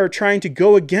that they are trying to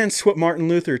go against what Martin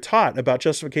Luther taught about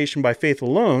justification by faith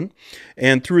alone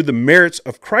and through the merits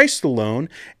of Christ alone.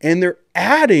 And they're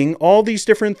adding all these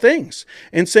different things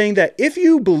and saying that if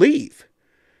you believe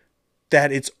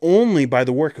that it's only by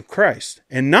the work of Christ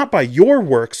and not by your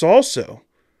works also,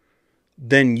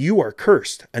 then you are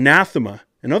cursed, anathema.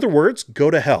 In other words,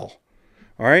 go to hell.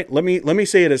 All right, let me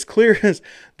say it as clear as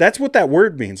that's what that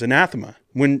word means, anathema.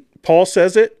 When Paul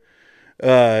says it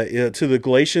to the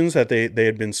Galatians that they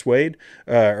had been swayed,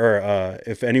 or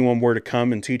if anyone were to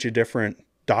come and teach a different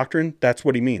doctrine, that's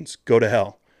what he means, go to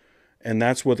hell. And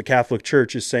that's what the Catholic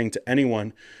Church is saying to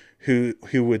anyone who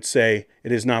would say,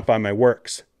 it is not by my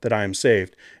works that I am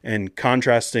saved. And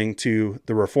contrasting to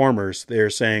the reformers, they're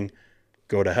saying,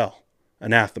 go to hell.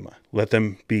 Anathema. Let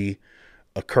them be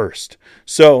accursed.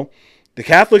 So the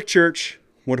Catholic Church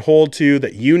would hold to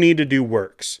that you need to do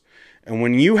works. And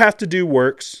when you have to do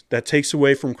works, that takes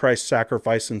away from Christ's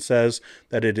sacrifice and says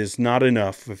that it is not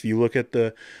enough. If you look at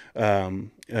the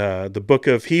book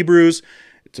of Hebrews,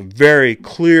 it's a very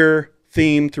clear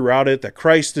theme throughout it that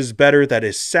Christ is better, that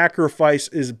his sacrifice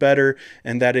is better,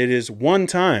 and that it is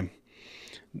one-time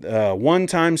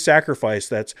sacrifice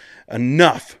that's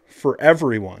enough for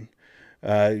everyone.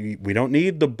 We don't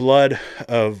need the blood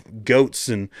of goats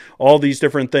and all these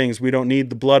different things. We don't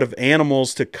need the blood of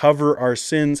animals to cover our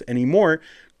sins anymore.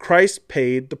 Christ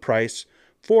paid the price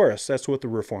for us. That's what the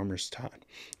Reformers taught.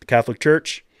 The Catholic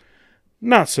Church,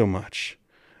 not so much.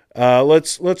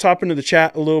 Let's hop into the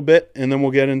chat a little bit, and then we'll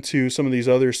get into some of these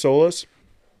other solas.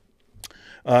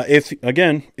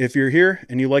 If you're here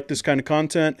and you like this kind of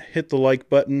content, hit the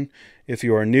like button. If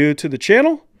you are new to the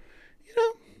channel,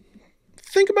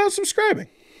 think about subscribing.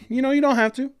 You don't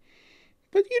have to,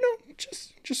 but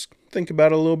just think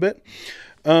about it a little bit.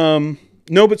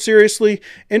 No, but seriously,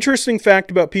 interesting fact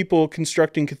about people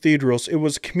constructing cathedrals. It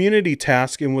was a community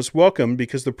task and was welcomed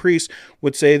because the priests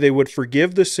would say they would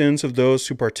forgive the sins of those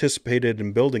who participated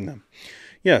in building them.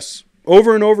 Yes,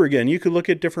 over and over again, you could look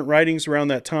at different writings around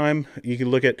that time. You can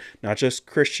look at not just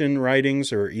Christian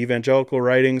writings or evangelical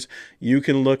writings. You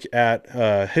can look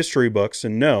at history books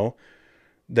and know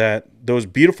that those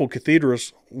beautiful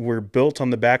cathedrals were built on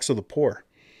the backs of the poor.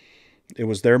 It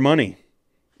was their money.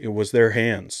 It was their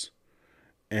hands.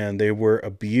 And they were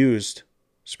abused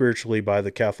spiritually by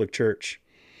the Catholic Church.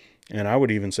 And I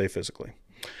would even say physically.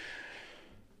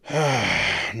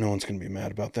 No one's going to be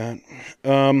mad about that.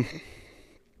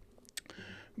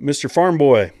 Mr. Farm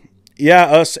Boy. Yeah,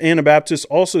 us Anabaptists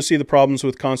also see the problems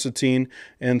with Constantine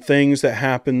and things that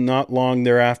happened not long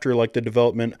thereafter, like the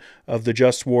development of the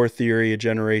just war theory a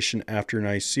generation after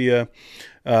Nicaea.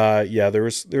 There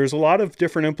was a lot of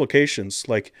different implications.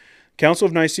 Like Council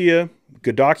of Nicaea,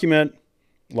 good document,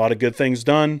 a lot of good things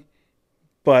done,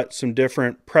 but some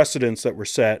different precedents that were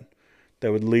set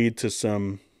that would lead to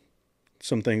some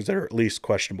things that are at least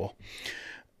questionable.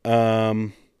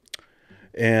 And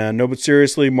no, but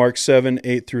seriously, Mark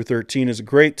 7:8-13 is a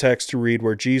great text to read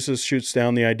where Jesus shoots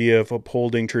down the idea of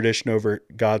upholding tradition over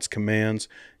God's commands.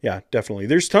 Yeah, definitely.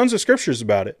 There's tons of scriptures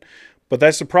about it, but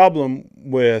that's the problem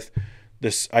with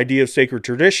this idea of sacred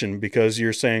tradition, because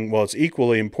you're saying, well, it's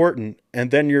equally important. And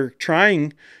then you're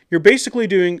basically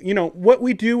doing, what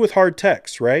we do with hard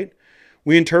texts, right?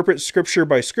 We interpret scripture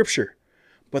by scripture,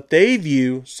 but they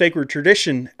view sacred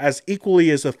tradition as equally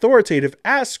as authoritative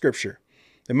as scripture.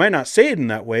 They might not say it in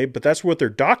that way, but that's what their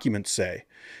documents say.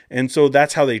 And so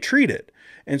that's how they treat it.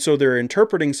 And so they're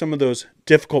interpreting some of those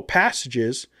difficult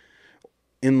passages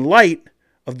in light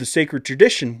of the sacred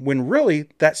tradition, when really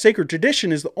that sacred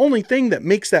tradition is the only thing that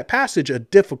makes that passage a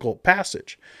difficult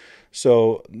passage.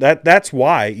 So that's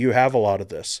why you have a lot of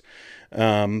this.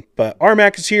 But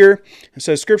Armac is here. It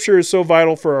says, Scripture is so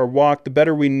vital for our walk. The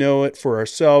better we know it for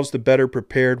ourselves, the better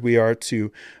prepared we are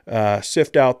to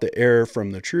sift out the error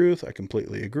from the truth. I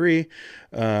completely agree.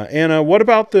 Anna, what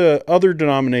about the other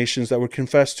denominations that would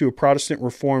confess to a Protestant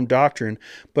Reformed doctrine,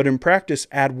 but in practice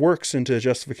add works into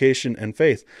justification and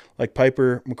faith, like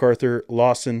Piper, MacArthur,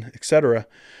 Lawson, etc.?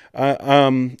 I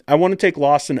want to take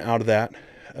Lawson out of that,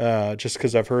 just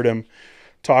because I've heard him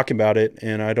talk about it,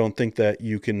 and I don't think that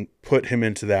you can put him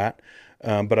into that,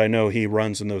 but I know he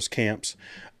runs in those camps.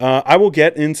 I will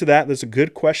get into that. That's a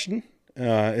good question,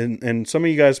 and some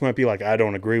of you guys might be like, I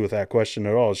don't agree with that question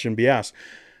at all. It shouldn't be asked.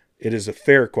 It is a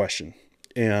fair question,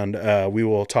 and we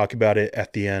will talk about it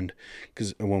at the end,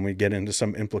 because when we get into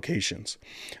some implications.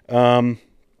 Let's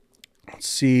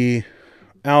see,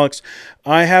 Alex,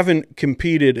 I haven't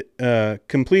completed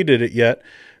it yet.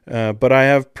 But I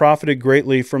have profited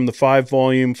greatly from the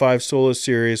 5-volume, 5 sola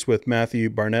series with Matthew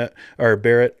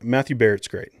Barrett. Matthew Barrett's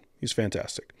great. He's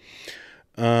fantastic.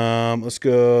 Let's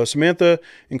go. Samantha,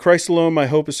 in Christ alone, my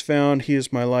hope is found. He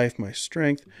is my life, my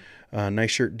strength.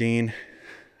 Nice shirt, Dean.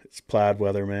 It's plaid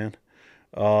weather, man.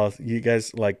 You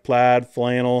guys like plaid,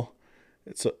 flannel.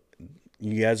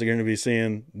 You guys are going to be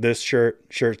seeing this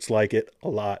shirts like it a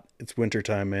lot. It's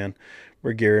wintertime, man.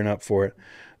 We're gearing up for it.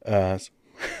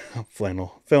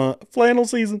 Flannel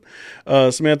season.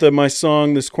 Samantha, my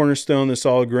song, this cornerstone, this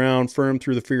solid ground, firm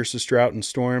through the fiercest drought and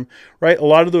storm. Right? A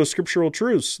lot of those scriptural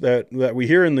truths that we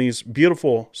hear in these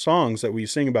beautiful songs that we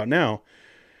sing about now,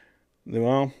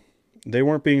 well, they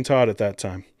weren't being taught at that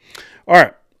time. All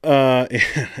right.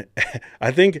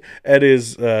 I think Ed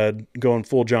is going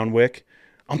full John Wick.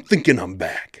 I'm thinking I'm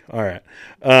back. All right.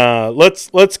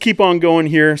 Let's keep on going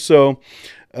here. So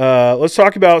let's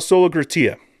talk about sola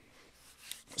gratia.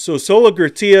 So sola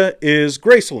gratia is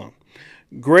grace alone.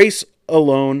 Grace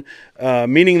alone,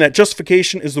 meaning that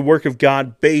justification is the work of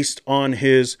God based on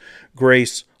his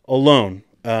grace alone.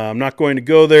 I'm not going to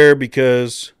go there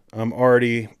because I'm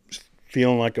already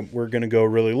feeling like we're going to go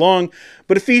really long.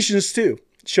 But Ephesians 2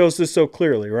 shows this so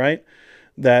clearly, right?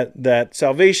 That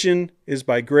salvation is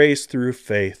by grace through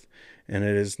faith. And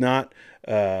it is not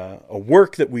a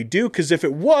work that we do, because if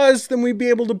it was, then we'd be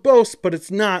able to boast. But it's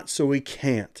not, so we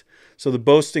can't. So the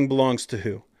boasting belongs to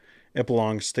who? It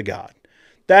belongs to God.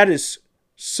 That is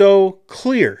so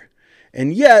clear.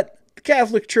 And yet, the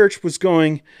Catholic Church was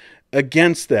going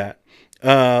against that.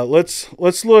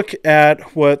 Let's look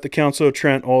at what the Council of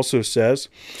Trent also says.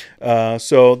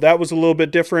 So that was a little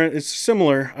bit different. It's a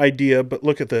similar idea, but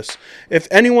look at this. If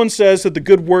anyone says that the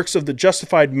good works of the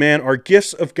justified man are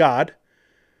gifts of God,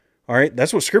 all right,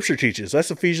 that's what Scripture teaches. That's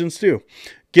Ephesians 2.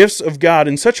 Gifts of God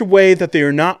in such a way that they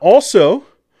are not also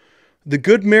the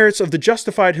good merits of the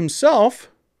justified himself,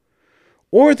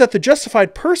 or that the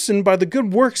justified person, by the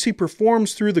good works he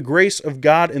performs through the grace of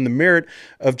God and the merit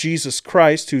of Jesus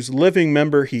Christ, whose living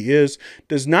member he is,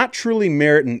 does not truly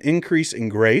merit an increase in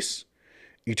grace,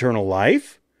 eternal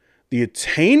life, the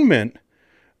attainment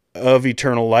of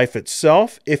eternal life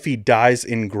itself, if he dies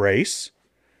in grace.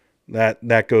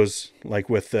 That goes like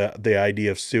with the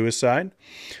idea of suicide.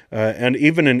 And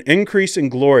even an increase in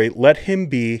glory, let him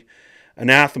be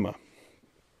anathema.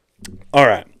 All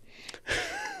right.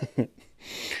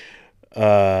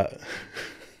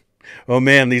 Oh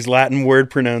man, these Latin word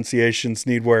pronunciations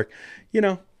need work.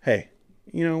 Hey,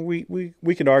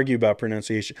 we could argue about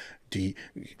pronunciation.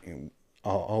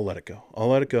 I'll let it go. I'll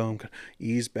let it go. I'm gonna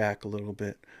ease back a little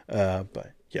bit.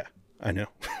 But yeah, I know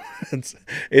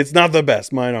it's not the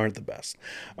best. Mine aren't the best.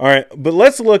 All right, but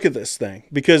let's look at this thing,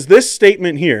 because this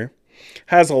statement here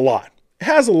has a lot. It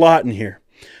has a lot in here,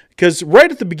 because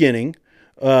right at the beginning,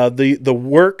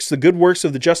 the good works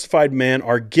of the justified man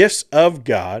are gifts of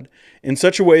God in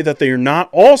such a way that they are not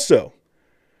also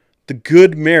the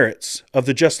good merits of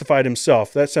the justified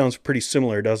himself. That sounds pretty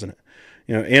similar, doesn't it?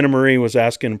 You know, Anna Marie was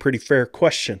asking a pretty fair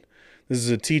question. This is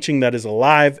a teaching that is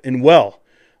alive and well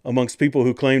amongst people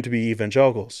who claim to be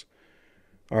evangelicals.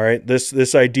 All right,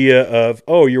 this idea of,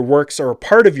 oh, your works are a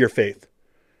part of your faith.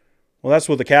 Well, that's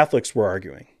what the Catholics were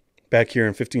arguing back here in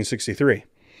 1563.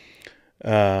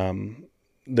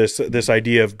 This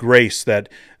idea of grace, that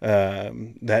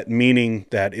meaning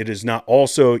that it is not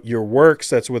also your works,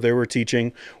 that's what they were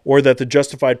teaching, or that the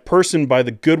justified person by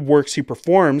the good works he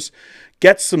performs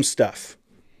gets some stuff.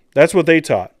 That's what they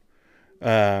taught.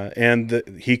 And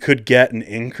he could get an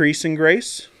increase in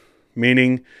grace,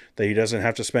 meaning that he doesn't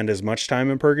have to spend as much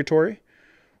time in purgatory,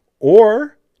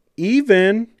 or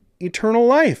even eternal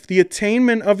life, the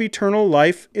attainment of eternal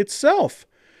life itself.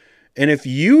 And if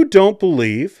you don't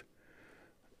believe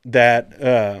that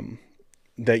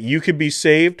that you could be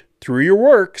saved through your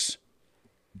works,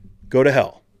 go to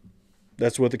hell.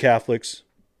 That's what the Catholics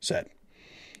said.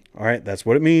 All right, that's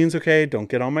what it means. Okay, don't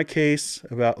get on my case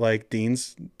about like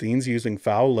deans using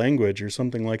foul language or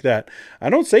something like that. I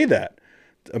don't say that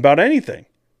about anything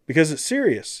because it's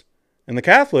serious. And the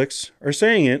Catholics are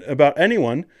saying it about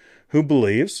anyone who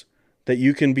believes that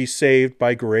you can be saved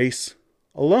by grace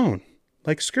alone,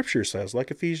 like Scripture says, like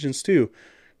Ephesians 2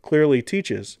 clearly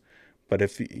teaches. But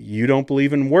if you don't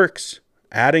believe in works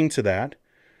adding to that,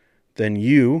 then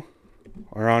you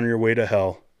are on your way to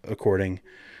hell according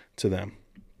to them.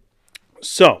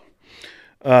 So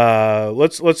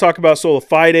let's talk about sola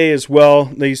fide as well.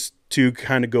 These two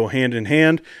kind of go hand in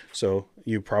hand. So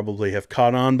you probably have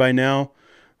caught on by now.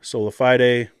 Sola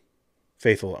fide,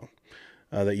 faith alone.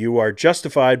 That you are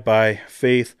justified by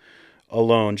faith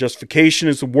alone. Justification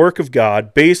is the work of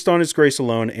God based on his grace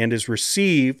alone and is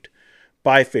received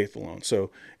by faith alone.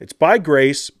 So it's by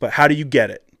grace, but how do you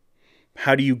get it?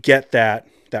 How do you get that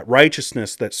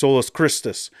righteousness, that solus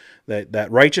Christus,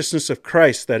 that righteousness of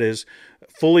Christ that is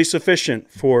fully sufficient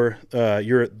for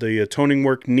the atoning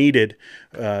work needed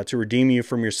to redeem you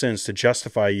from your sins, to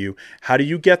justify you? How do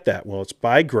you get that? Well, it's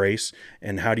by grace.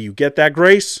 And how do you get that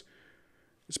grace?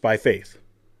 It's by faith.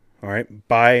 All right,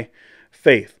 by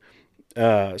faith.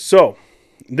 So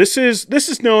this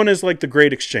is known as like the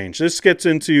Great Exchange. This gets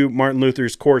into Martin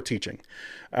Luther's core teaching.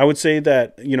 I would say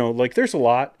that, like there's a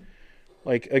lot.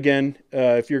 Like, again,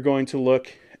 if you're going to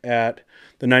look at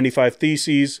the 95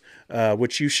 Theses,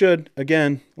 which you should,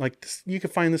 again, like you can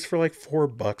find this for like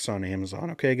 $4 on Amazon.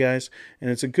 Okay, guys. And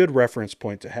it's a good reference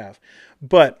point to have.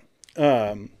 But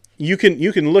you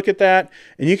can look at that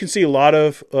and you can see a lot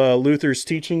of Luther's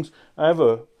teachings. I have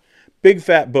a big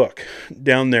fat book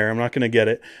down there. I'm not going to get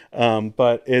it.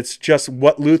 But it's just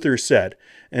what Luther said.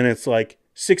 And it's like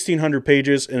 1,600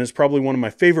 pages. And it's probably one of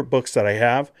my favorite books that I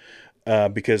have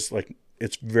because like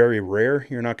it's very rare.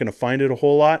 You're not going to find it a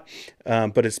whole lot.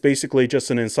 But it's basically just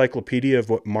an encyclopedia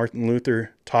of what Martin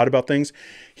Luther taught about things.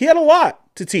 He had a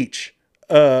lot to teach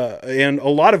and a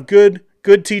lot of good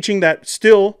teaching that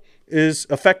still is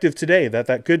effective today,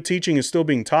 that good teaching is still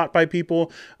being taught by people,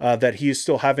 that he is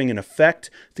still having an effect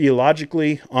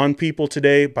theologically on people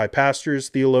today, by pastors,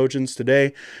 theologians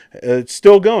today. It's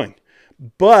still going.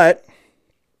 But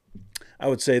I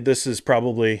would say this is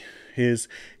probably his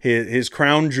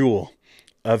crown jewel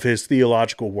of his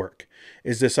theological work,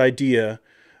 is this idea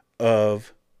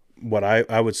of what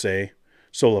I would say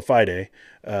sola fide,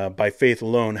 by faith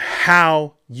alone,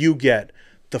 how you get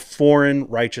the foreign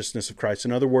righteousness of Christ.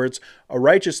 In other words, a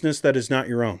righteousness that is not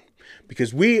your own,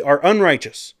 because we are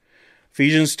unrighteous.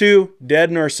 Ephesians 2, dead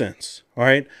in our sins. All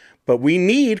right. But we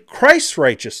need Christ's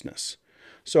righteousness.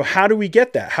 So how do we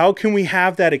get that? How can we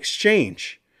have that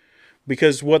exchange?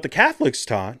 Because what the Catholics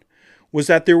taught was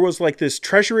that there was like this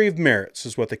treasury of merits,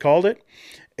 is what they called it.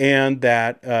 And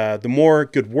that the more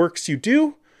good works you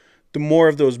do, the more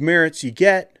of those merits you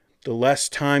get, the less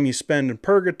time you spend in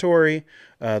purgatory,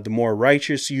 the more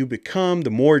righteous you become, the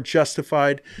more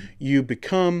justified you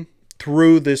become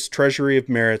through this treasury of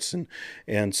merits.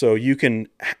 And so you can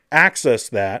access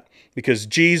that because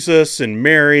Jesus and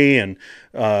Mary and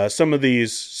some of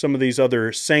these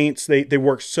other saints, they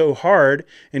worked so hard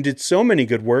and did so many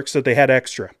good works that they had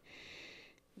extra.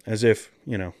 As if,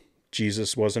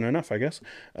 Jesus wasn't enough, I guess.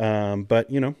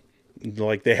 But,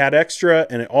 like they had extra,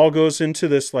 and it all goes into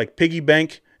this like piggy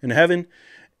bank in heaven,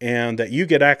 and that you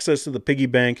get access to the piggy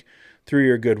bank through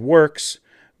your good works.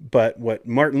 But what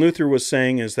Martin Luther was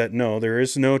saying is that no, there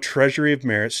is no treasury of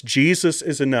merits. Jesus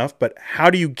is enough. But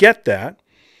how do you get that?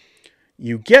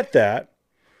 You get that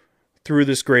through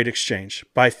this great exchange,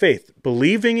 by faith,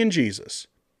 believing in Jesus,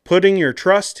 putting your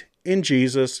trust in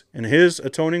Jesus and his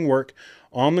atoning work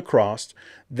on the cross.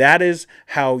 That is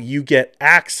how you get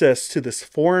access to this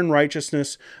foreign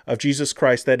righteousness of Jesus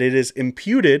Christ, that it is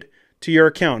imputed to your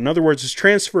account. In other words, it's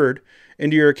transferred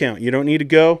into your account. You don't need to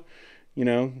go,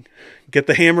 get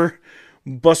the hammer,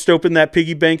 bust open that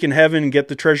piggy bank in heaven and get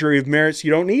the treasury of merits.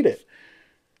 You don't need it,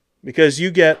 because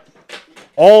you get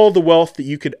all the wealth that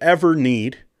you could ever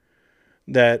need,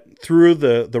 that through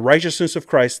the righteousness of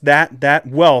Christ, that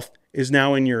wealth is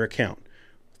now in your account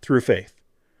through faith.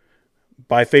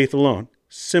 By faith alone.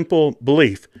 Simple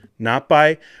belief. Not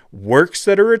by works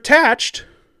that are attached,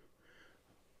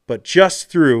 but just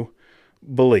through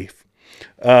belief.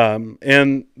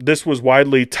 And this was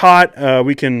widely taught.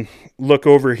 We can look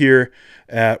over here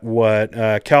at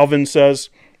what Calvin says.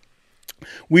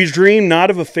 We dream not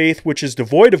of a faith which is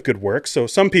devoid of good works. So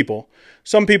some people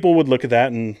would look at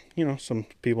that, and some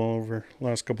people over the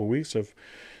last couple of weeks have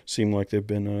seemed like they've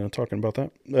been talking about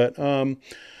that. But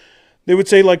they would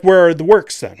say, like, where are the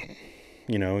works then?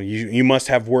 You must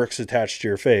have works attached to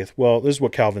your faith. Well, this is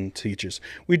what Calvin teaches.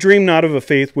 We dream not of a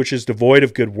faith which is devoid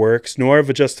of good works, nor of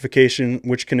a justification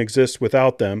which can exist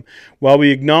without them. While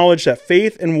we acknowledge that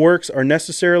faith and works are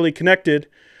necessarily connected,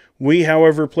 we,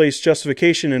 however, place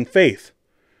justification in faith,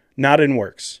 not in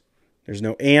works. There's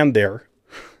no and there.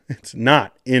 It's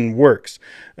not in works.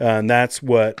 And that's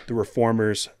what the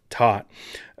Reformers taught.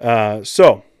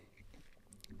 So,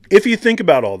 if you think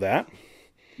about all that,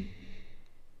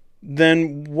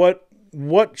 then what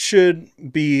should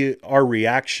be our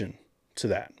reaction to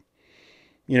that?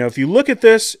 If you look at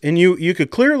this, and you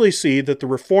could clearly see that the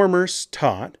Reformers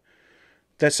taught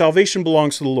that salvation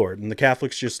belongs to the Lord, and the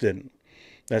Catholics just didn't.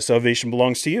 That salvation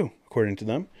belongs to you, according to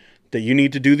them, that you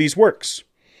need to do these works.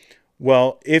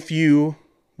 Well, if you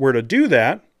were to do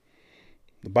that,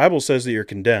 the Bible says that you're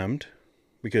condemned,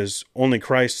 because only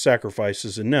Christ's sacrifice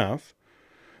is enough.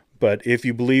 But if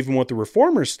you believe in what the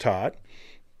Reformers taught,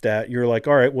 that you're like,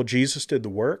 all right, well, Jesus did the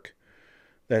work,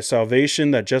 that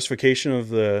salvation, that justification of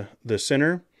the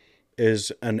sinner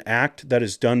is an act that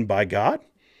is done by God,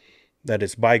 that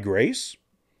it's by grace,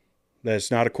 that it's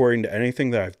not according to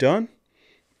anything that I've done,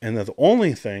 and that the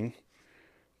only thing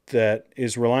that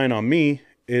is relying on me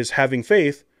is having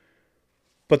faith,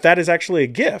 but that is actually a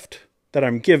gift that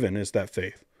I'm given, is that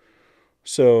faith.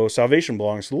 So salvation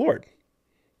belongs to the Lord.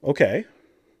 Okay,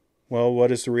 well,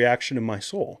 what is the reaction in my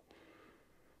soul?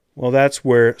 Well, that's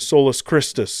where solus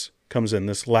Christus comes in,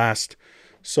 this last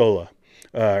sola.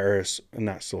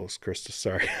 Not solus Christus,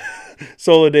 sorry.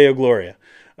 Sola Deo Gloria.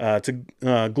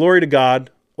 Glory to God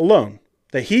alone.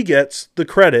 That He gets the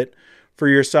credit for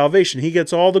your salvation. He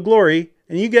gets all the glory,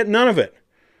 and you get none of it.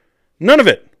 None of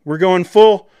it. We're going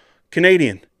full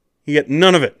Canadian. You get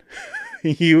none of it.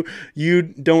 You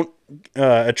don't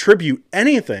attribute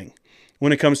anything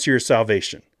when it comes to your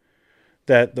salvation.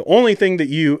 That the only thing that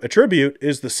you attribute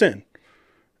is the sin.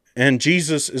 And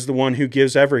Jesus is the one who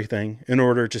gives everything in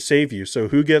order to save you. So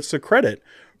who gets the credit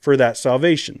for that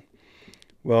salvation?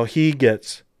 Well, He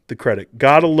gets the credit.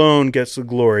 God alone gets the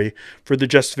glory for the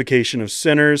justification of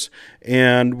sinners.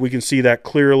 And we can see that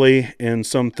clearly in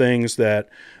some things that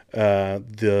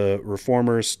the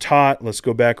Reformers taught. Let's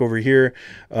go back over here.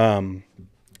 So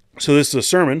this is a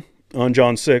sermon on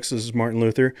John 6. This is Martin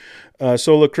Luther.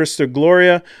 Sola Christa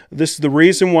Gloria. This is the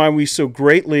reason why we so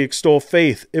greatly extol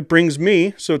faith. It brings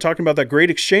me, so talking about that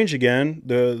great exchange again,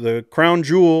 the crown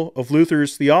jewel of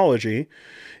Luther's theology,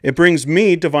 it brings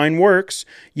me divine works,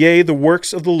 yea, the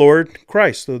works of the Lord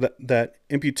Christ, so that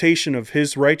imputation of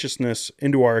His righteousness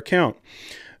into our account.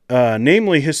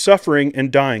 Namely, His suffering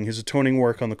and dying, His atoning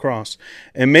work on the cross,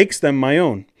 and makes them my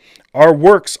own. Our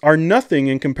works are nothing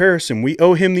in comparison. We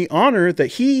owe Him the honor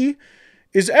that He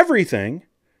is everything,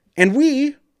 and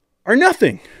we are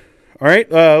nothing. All right,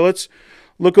 let's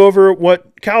look over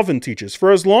what Calvin teaches.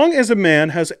 For as long as a man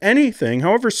has anything,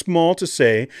 however small, to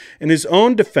say in his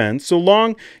own defense, so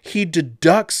long he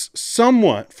deducts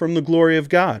somewhat from the glory of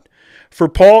God. For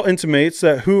Paul intimates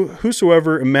that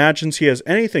whosoever imagines he has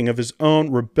anything of his own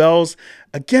rebels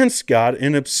against God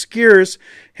and obscures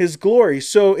His glory.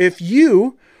 So if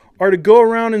you are to go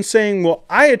around and saying, well,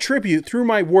 I attribute through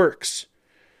my works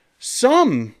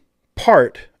some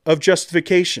part of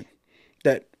justification,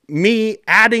 that me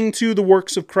adding to the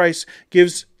works of Christ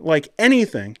gives like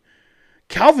anything,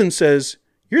 Calvin says,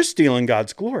 you're stealing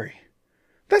God's glory.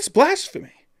 That's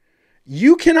blasphemy.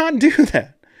 You cannot do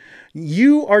that.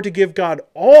 You are to give God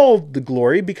all the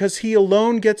glory because He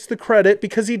alone gets the credit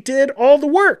because He did all the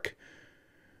work.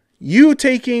 You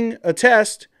taking a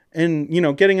test and,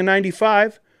 getting a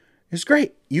 95 is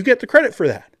great. You get the credit for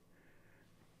that.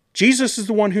 Jesus is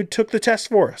the one who took the test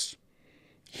for us.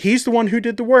 He's the one who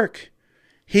did the work.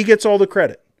 He gets all the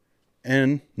credit.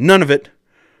 And none of it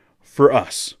for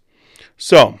us.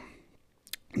 So,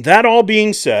 that all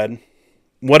being said,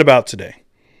 what about today?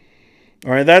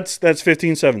 All right, that's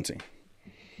 15, 17.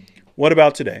 What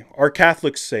about today? Are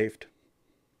Catholics saved?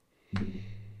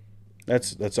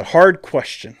 That's a hard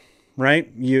question,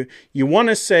 right? You want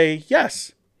to say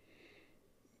yes.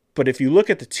 But if you look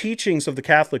at the teachings of the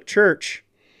Catholic Church,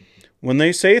 when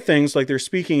they say things like they're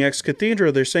speaking ex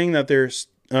cathedra, they're saying that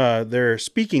they're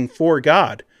speaking for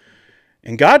God.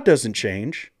 And God doesn't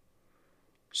change.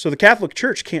 So the Catholic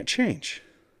Church can't change.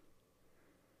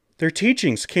 Their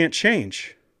teachings can't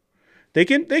change. They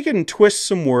can twist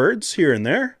some words here and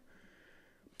there.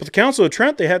 But the Council of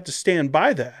Trent, they had to stand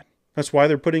by that. That's why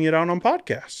they're putting it out on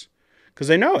podcasts. Because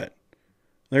they know it.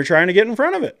 They're trying to get in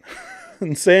front of it.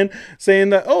 And saying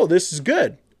that, oh, this is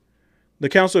good. The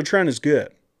Council of Trent is good.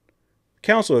 The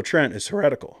Council of Trent is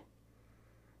heretical.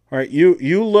 All right,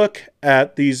 you look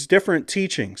at these different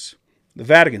teachings. The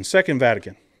Vatican, Second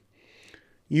Vatican.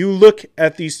 You look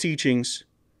at these teachings,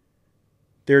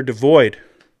 they're devoid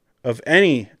of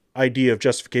any idea of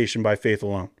justification by faith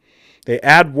alone. They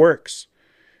add works.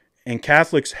 And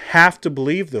Catholics have to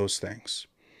believe those things.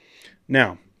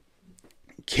 Now,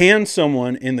 can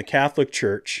someone in the Catholic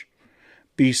Church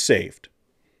be saved?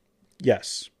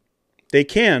 Yes, they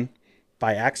can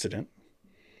by accident.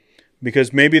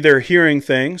 Because maybe they're hearing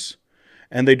things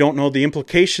and they don't know the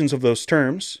implications of those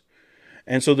terms.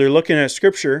 And so they're looking at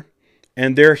Scripture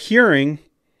and they're hearing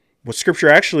what Scripture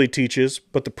actually teaches,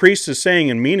 but the priest is saying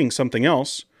and meaning something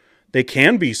else. They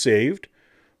can be saved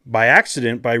by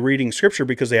accident by reading Scripture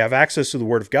because they have access to the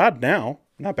Word of God now.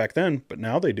 Not back then, but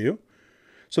now they do.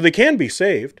 So they can be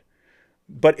saved.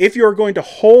 But if you're going to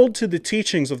hold to the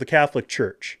teachings of the Catholic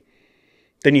Church,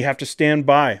 then you have to stand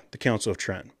by the Council of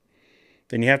Trent.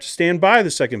 Then you have to stand by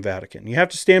the Second Vatican. You have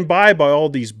to stand by all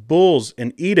these bulls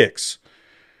and edicts.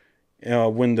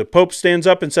 When the Pope stands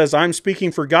up and says, I'm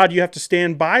speaking for God, you have to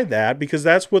stand by that because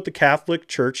that's what the Catholic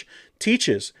Church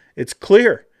teaches. It's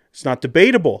clear. It's not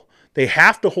debatable. They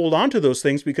have to hold on to those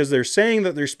things because they're saying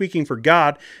that they're speaking for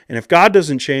God. And if God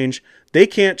doesn't change, they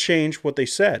can't change what they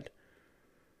said.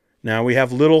 Now, we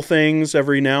have little things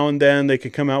every now and then. They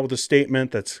can come out with a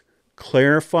statement that's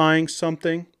clarifying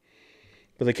something.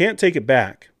 But they can't take it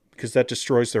back because that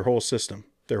destroys their whole system,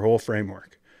 their whole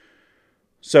framework.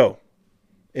 So,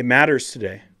 it matters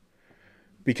today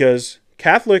because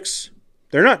Catholics,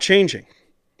 they're not changing.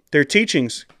 Their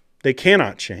teachings, they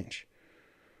cannot change.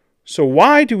 So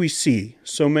why do we see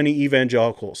so many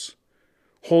evangelicals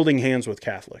holding hands with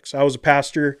Catholics? I was a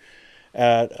pastor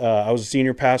I was a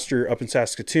senior pastor up in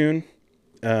Saskatoon,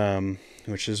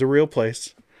 which is a real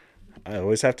place. I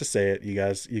always have to say it. You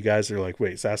guys are like,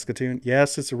 wait, Saskatoon?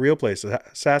 Yes, it's a real place.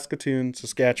 Saskatoon,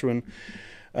 Saskatchewan.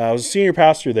 I was a senior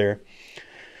pastor there.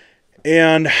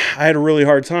 And I had a really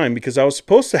hard time because I was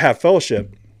supposed to have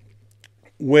fellowship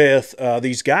with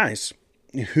these guys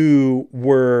who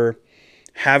were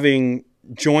having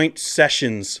joint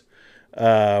sessions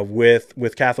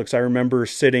with Catholics. I remember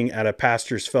sitting at a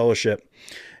pastor's fellowship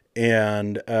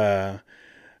and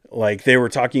like they were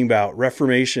talking about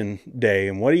Reformation Day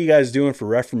and what are you guys doing for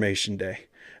Reformation Day?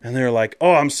 And they're like,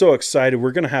 oh, I'm so excited.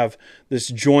 We're going to have this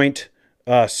joint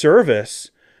service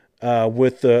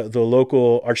with the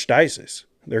local archdiocese.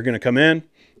 They're going to come in.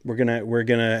 We're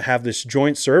going to have this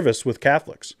joint service with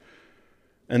Catholics.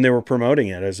 And they were promoting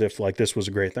it as if like this was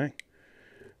a great thing.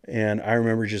 And I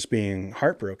remember just being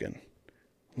heartbroken.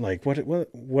 Like, what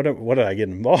did I get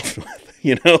involved with?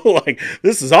 You know, like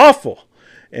this is awful.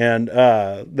 And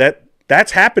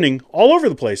that's happening all over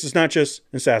the place. It's not just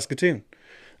in Saskatoon.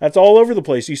 That's all over the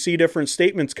place. You see different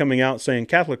statements coming out saying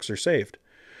Catholics are saved.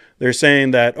 They're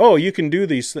saying that, oh, you can do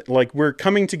these, like we're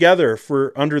coming together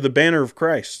for under the banner of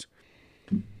Christ.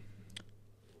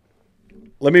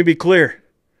 Let me be clear.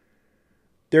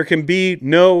 There can be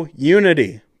no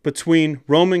unity between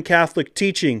Roman Catholic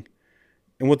teaching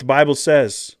and what the Bible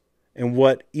says and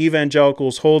what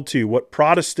evangelicals hold to, what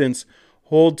Protestants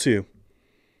hold to.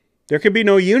 There can be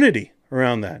no unity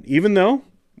around that, even though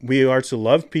we are to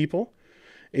love people,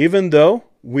 even though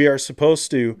we are supposed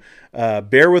to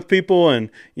bear with people and,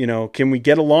 you know, can we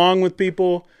get along with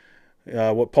people?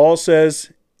 What Paul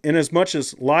says, inasmuch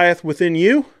as lieth within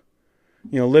you,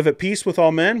 you know, live at peace with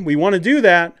all men. We want to do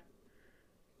that,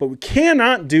 but we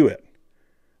cannot do it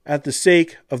at the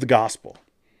sake of the gospel.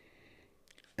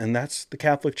 And that's the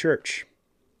Catholic Church.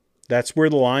 That's where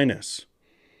the line is.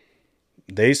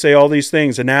 They say all these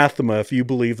things, anathema, if you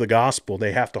believe the gospel.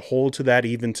 They have to hold to that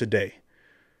even today.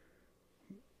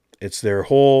 It's their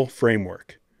whole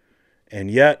framework. And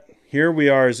yet, here we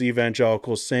are as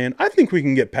evangelicals saying, I think we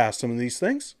can get past some of these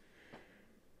things.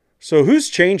 So who's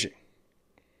changing?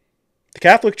 The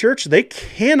Catholic Church, they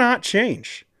cannot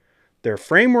change. Their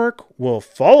framework will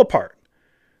fall apart.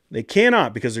 They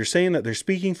cannot, because they're saying that they're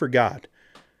speaking for God.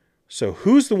 So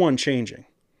who's the one changing?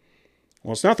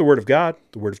 Well, it's not the Word of God.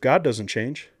 The Word of God doesn't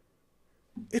change.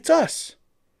 It's us.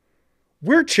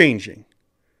 We're changing.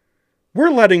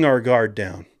 We're letting our guard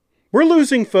down. We're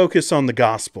losing focus on the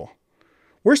gospel.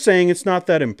 We're saying it's not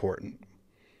that important.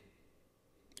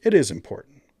 It is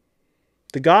important.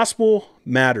 The gospel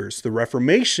matters. The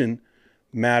Reformation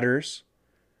matters.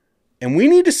 And we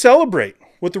need to celebrate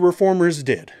what the Reformers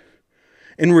did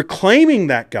in reclaiming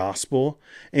that gospel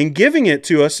and giving it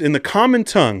to us in the common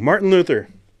tongue. Martin Luther,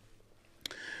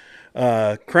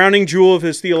 crowning jewel of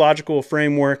his theological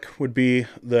framework would be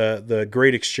the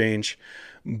Great Exchange.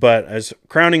 But as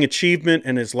crowning achievement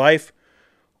in his life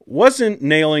wasn't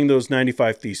nailing those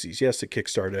 95 Theses. Yes, it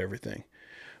kickstarted everything.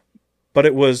 But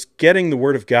it was getting the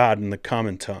Word of God in the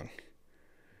common tongue.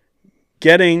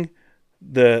 Getting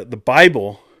the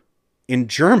Bible in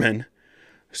German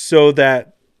so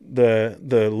that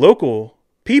the local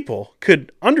people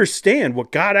could understand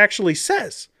what God actually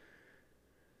says.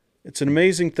 It's an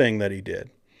amazing thing that he did.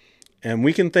 And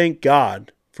we can thank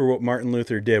God for what Martin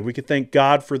Luther did. We can thank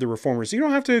God for the Reformers. You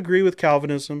don't have to agree with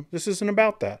Calvinism. This isn't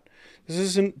about that. This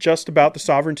isn't just about the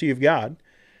sovereignty of God.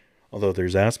 Although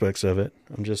there's aspects of it.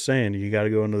 I'm just saying, you got to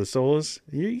go into the solas.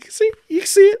 You can see it. You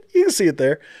can see it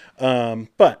there.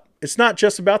 But it's not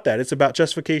just about that. It's about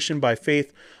justification by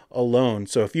faith alone.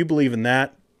 So if you believe in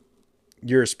that,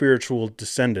 you're a spiritual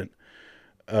descendant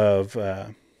of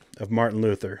Martin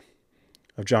Luther,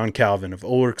 of John Calvin, of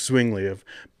Ulrich Zwingli, of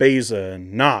Beza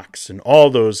and Knox, and all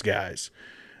those guys.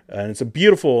 And it's a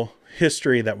beautiful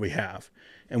history that we have,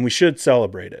 and we should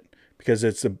celebrate it because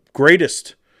it's the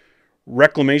greatest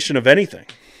reclamation of anything,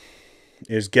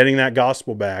 is getting that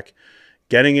gospel back,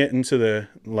 getting it into the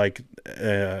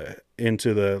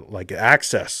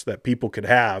access that people could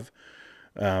have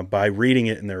by reading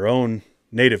it in their own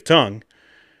native tongue,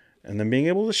 and then being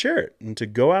able to share it and to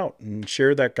go out and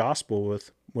share that gospel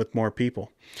with more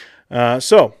people.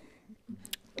 So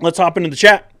let's hop into the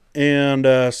chat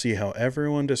and see how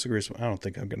everyone disagrees. I don't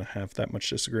think I'm going to have that much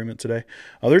disagreement today.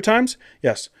 Other times,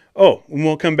 yes. Oh, and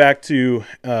we'll come back to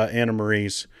Anna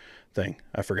Marie's thing.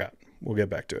 I forgot. We'll get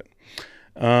back to it.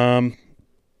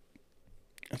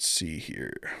 Let's see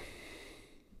here.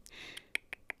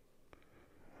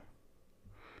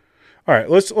 All right,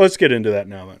 let's get into that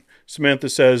now then. Samantha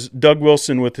says, Doug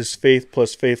Wilson with his faith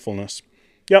plus faithfulness.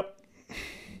 Yep.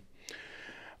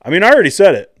 I mean, I already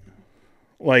said it.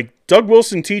 Like, Doug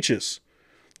Wilson teaches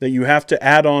that you have to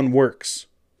add on works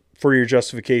for your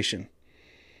justification.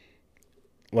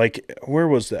 Like, where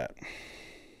was that?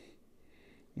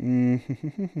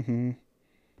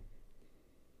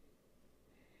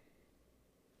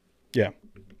 Yeah.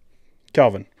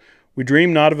 Calvin. We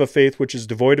dream not of a faith which is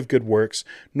devoid of good works,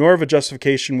 nor of a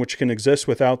justification which can exist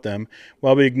without them.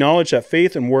 While we acknowledge that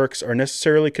faith and works are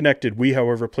necessarily connected, we,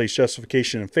 however, place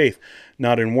justification in faith,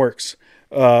 not in works.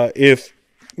 If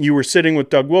you were sitting with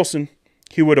Doug Wilson,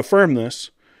 he would affirm this.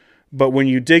 But when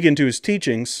you dig into his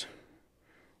teachings,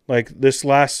 like this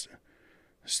last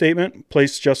statement,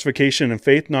 place justification in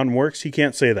faith, not in works, he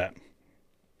can't say that.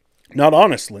 Not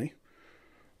honestly.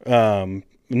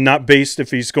 Not based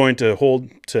if he's going to hold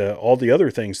to all the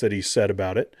other things that he said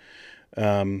about it.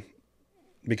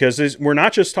 Because we're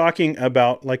not just talking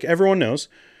about, like everyone knows,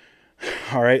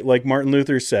 all right, like Martin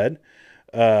Luther said,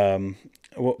 how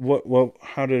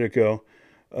did it go?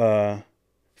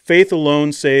 Faith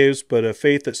alone saves, but a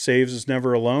faith that saves is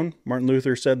never alone. Martin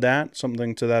Luther said that,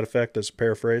 something to that effect as a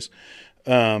paraphrase.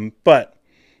 But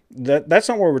that's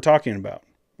not what we're talking about.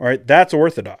 All right, that's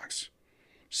orthodox.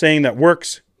 Saying that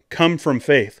works come from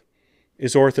faith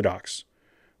is orthodox.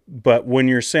 But when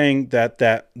you're saying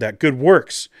that good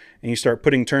works, and you start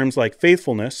putting terms like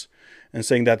faithfulness and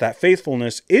saying that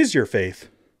faithfulness is your faith,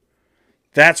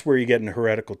 that's where you get into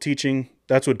heretical teaching.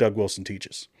 That's what Doug Wilson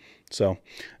teaches. So,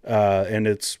 and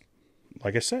it's,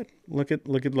 like I said, look at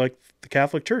like the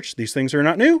Catholic Church. These things are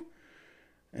not new,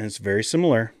 and it's very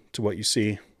similar to what you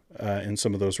see in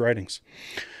some of those writings.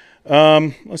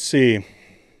 Let's see.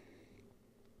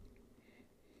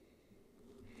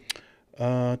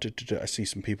 I see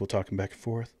some people talking back and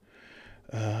forth.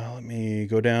 Let me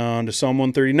go down to Psalm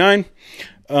 139.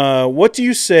 What do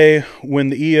you say when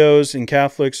the EOs and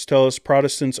Catholics tell us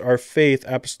Protestants, our faith,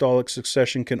 apostolic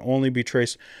succession can only be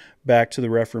traced back to the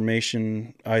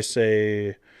Reformation? I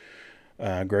say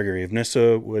Gregory of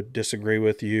Nyssa would disagree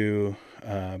with you.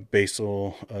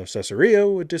 Basil of Caesarea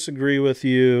would disagree with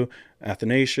you.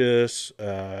 Athanasius.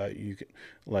 You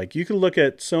can look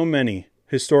at so many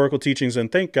historical teachings,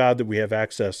 and thank God that we have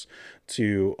access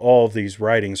to all of these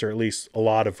writings, or at least a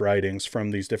lot of writings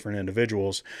from these different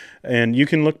individuals. And you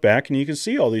can look back and you can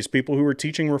see all these people who were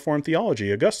teaching Reformed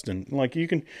theology. Augustine, like you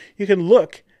can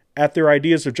look at their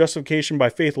ideas of justification by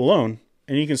faith alone,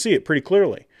 and you can see it pretty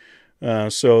clearly.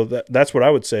 So that's what I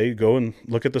would say. Go and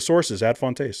look at the sources, ad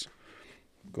fontes.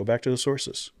 Go back to the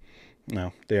sources.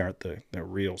 No, they aren't the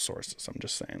real sources. I'm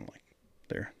just saying, like,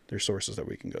 they're sources that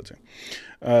we can go to.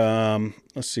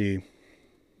 Let's see.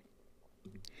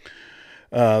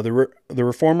 The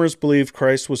Reformers believed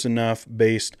Christ was enough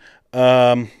based.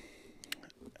 I'm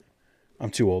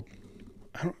too old.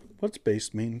 What's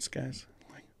based means, guys?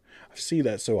 Like, I see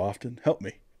that so often. Help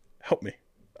me.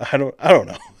 I don't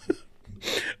know.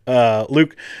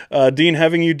 Luke, Dean,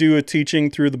 having you do a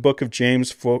teaching through the book of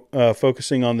James,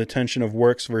 focusing on the tension of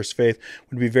works versus faith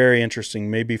would be very interesting.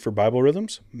 Maybe for Bible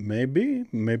Rhythms? Maybe.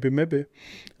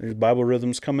 There's Bible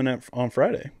Rhythms coming up on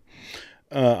Friday.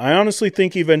 I honestly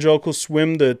think evangelicals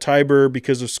swim the Tiber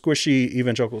because of squishy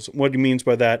evangelicals. What he means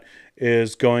by that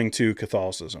is going to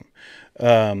Catholicism.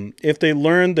 If they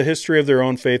learned the history of their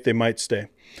own faith, they might stay.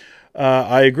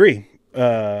 I agree.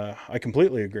 I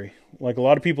completely agree. Like, a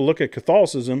lot of people look at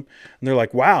Catholicism and they're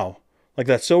like, wow, like,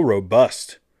 that's so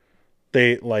robust.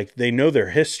 They know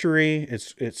their history.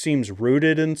 It seems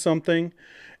rooted in something.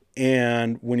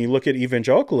 And when you look at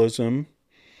evangelicalism,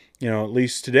 at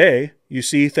least today, you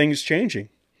see things changing.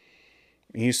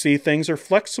 You see things are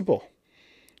flexible.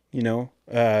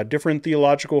 Different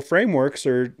theological frameworks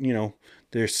are,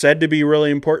 they're said to be really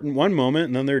important one moment,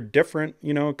 and then they're different,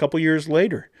 a couple years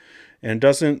later. And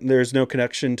there's no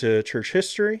connection to church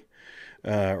history,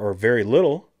 or very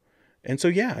little. And so,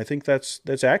 yeah, I think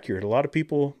that's accurate. A lot of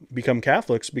people become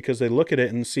Catholics because they look at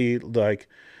it and see, like,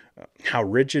 how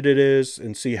rigid it is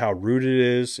and see how rooted it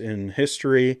is in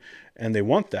history, and they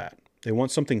want that. They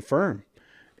want something firm.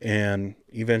 And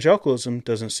evangelicalism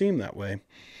doesn't seem that way.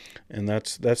 And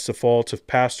that's the fault of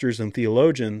pastors and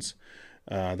theologians,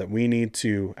 that we need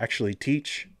to actually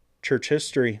teach church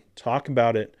history, talk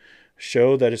about it,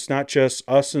 show that it's not just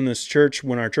us in this church.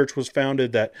 When our church was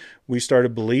founded, that we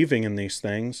started believing in these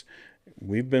things.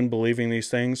 We've been believing these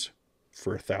things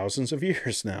for thousands of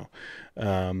years now.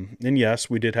 And yes,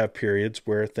 we did have periods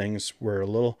where things were a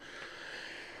little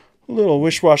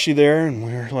wish-washy there, and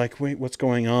we were like, wait, what's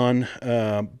going on?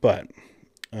 But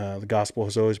the gospel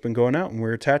has always been going out, and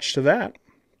we're attached to that.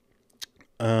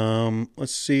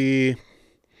 Let's see.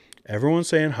 Everyone's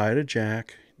saying hi to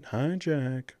Jack. Hi,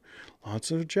 Jack.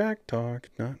 Lots of Jack talk.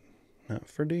 Not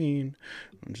for Dean.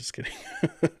 I'm just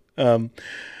kidding.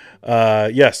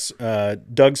 Yes,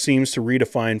 Doug seems to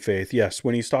redefine faith. Yes,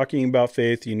 when he's talking about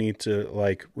faith, you need to,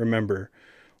 like, remember,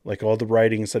 like, all the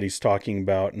writings that he's talking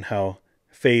about and how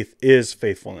faith is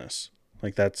faithfulness.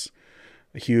 Like, that's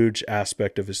a huge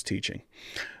aspect of his teaching.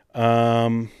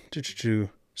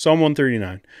 Psalm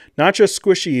 139. Not just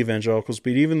squishy evangelicals,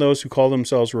 but even those who call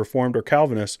themselves Reformed or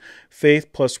Calvinists,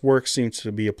 faith plus works seems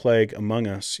to be a plague among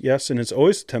us. Yes, and it's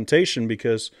always a temptation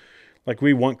because, like,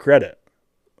 we want credit.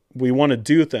 We want to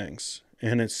do things.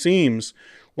 And it seems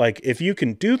like if you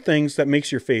can do things, that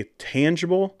makes your faith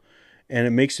tangible, and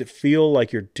it makes it feel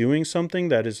like you're doing something,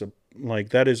 that is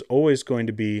always going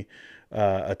to be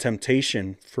a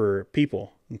temptation for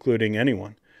people, including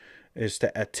anyone, is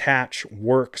to attach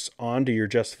works onto your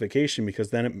justification,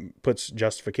 because then it puts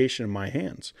justification in my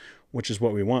hands, which is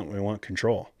what we want. We want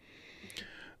control.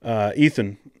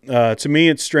 Ethan, to me,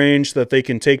 it's strange that they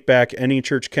can take back any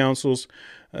church councils,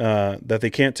 that they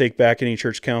can't take back any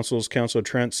church councils. Council of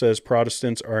Trent says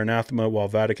Protestants are anathema, while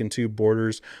Vatican II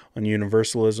borders on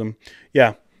universalism.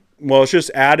 Yeah, well, it's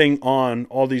just adding on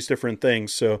all these different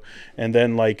things. So, and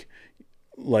then like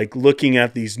looking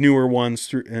at these newer ones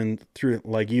through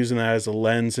like using that as a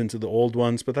lens into the old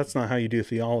ones, but that's not how you do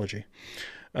theology.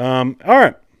 All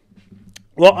right.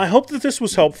 Well, I hope that this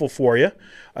was helpful for you.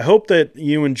 I hope that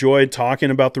you enjoyed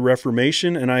talking about the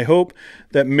Reformation, and I hope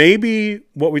that maybe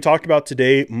what we talked about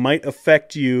today might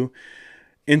affect you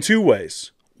in two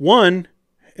ways. One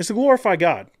is to glorify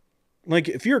God. Like,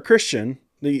 if you're a Christian,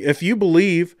 if you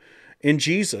believe in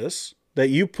Jesus, that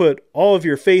you put all of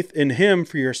your faith in him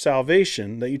for your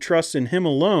salvation, that you trust in him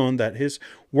alone, that his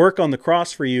work on the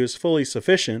cross for you is fully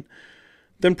sufficient,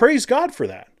 then praise God for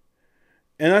that.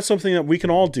 And that's something that we can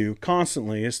all do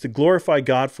constantly, is to glorify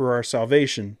God for our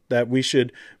salvation, that we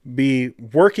should be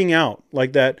working out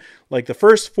like that. Like, the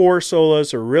first four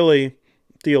solas are really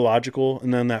theological,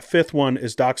 and then that fifth one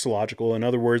is doxological. In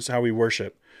other words, how we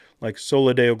worship, like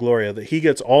Sola Deo Gloria, that he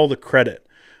gets all the credit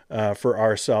for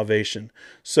our salvation.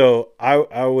 So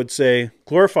I would say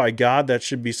glorify God. That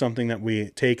should be something that we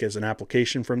take as an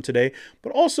application from today,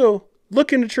 but also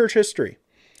look into church history.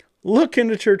 Look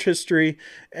into church history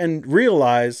and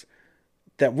realize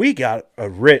that we got a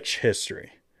rich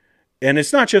history. And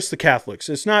it's not just the Catholics.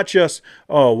 It's not just,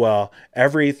 oh, well,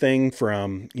 everything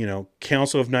from,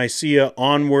 Council of Nicaea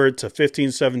onward to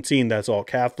 1517, that's all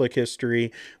Catholic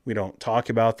history. We don't talk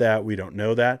about that. We don't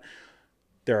know that.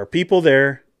 There are people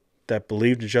there that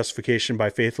believed in justification by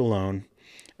faith alone.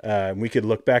 We could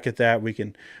look back at that. We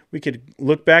could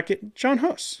look back at John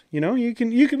Huss. You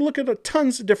can look at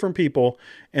tons of different people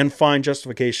and find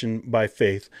justification by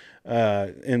faith.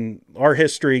 And our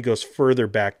history goes further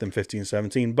back than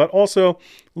 1517. But also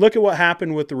look at what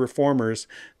happened with the Reformers.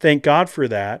 Thank God for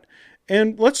that.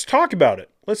 And let's talk about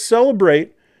it. Let's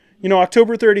celebrate.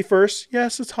 October 31st.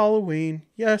 Yes, it's Halloween.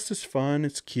 Yes, it's fun.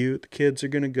 It's cute. The kids are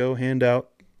going to go hand out,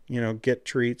 get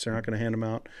treats. They're not going to hand them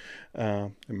out.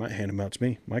 They might hand them out to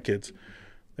me. My kids,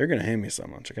 they're going to hand me so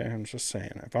much. Okay. I'm just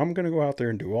saying, if I'm going to go out there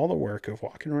and do all the work of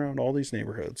walking around all these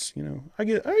neighborhoods, I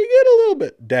get a little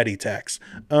bit daddy tax.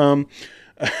 But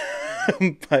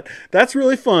that's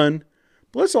really fun.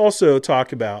 But let's also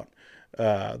talk about,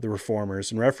 the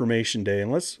Reformers and Reformation Day,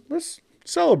 and let's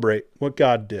celebrate what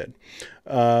God did.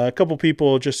 A couple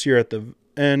people just here at the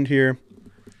end here.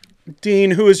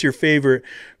 Dean, who is your favorite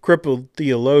crippled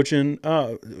theologian?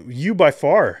 You by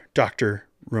far, Dr.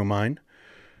 Romine.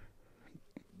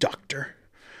 Doctor.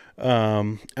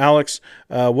 Alex,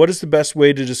 what is the best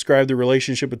way to describe the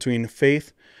relationship between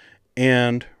faith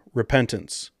and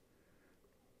repentance?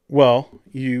 Well,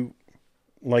 you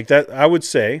like that. I would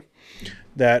say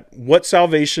that what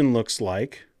salvation looks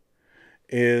like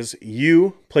is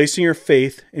you placing your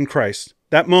faith in Christ.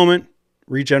 That moment,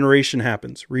 regeneration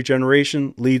happens.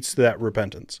 Regeneration leads to that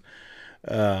repentance.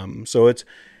 So it's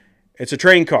a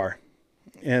train car.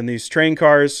 And these train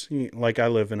cars, like I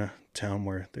live in a town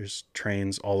where there's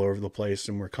trains all over the place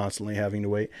and we're constantly having to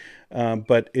wait.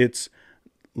 But it's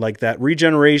like that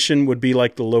regeneration would be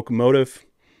like the locomotive,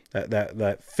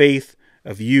 that faith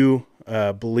of you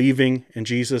believing in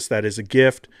Jesus, that is a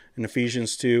gift in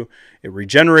Ephesians 2. It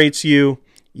regenerates you.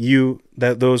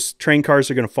 Those train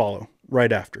cars are going to follow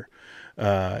right after.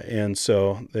 And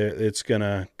so it's going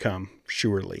to come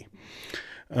surely.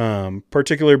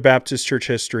 Particular Baptist church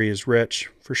history is rich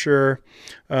for sure.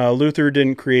 Luther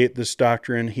didn't create this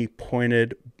doctrine. He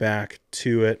pointed back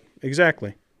to it.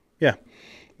 Exactly. Yeah.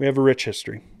 We have a rich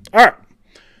history. All right.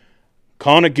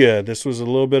 Calling it good. This was a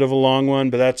little bit of a long one,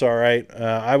 but that's all right.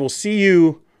 I will see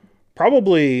you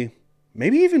probably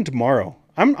maybe even tomorrow.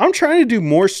 I'm trying to do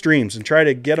more streams and try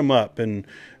to get them up and,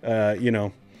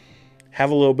 have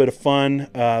a little bit of fun.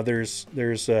 There's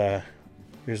a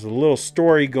little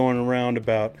story going around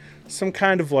about some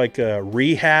kind of like a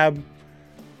rehab,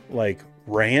 like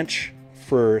ranch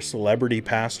for celebrity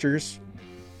pastors.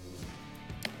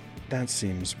 That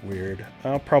seems weird.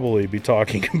 I'll probably be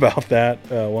talking about that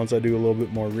once I do a little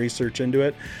bit more research into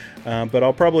it. But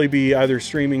I'll probably be either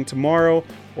streaming tomorrow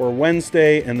or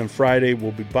Wednesday, and then Friday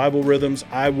will be Bible Rhythms.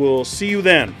 I will see you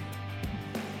then.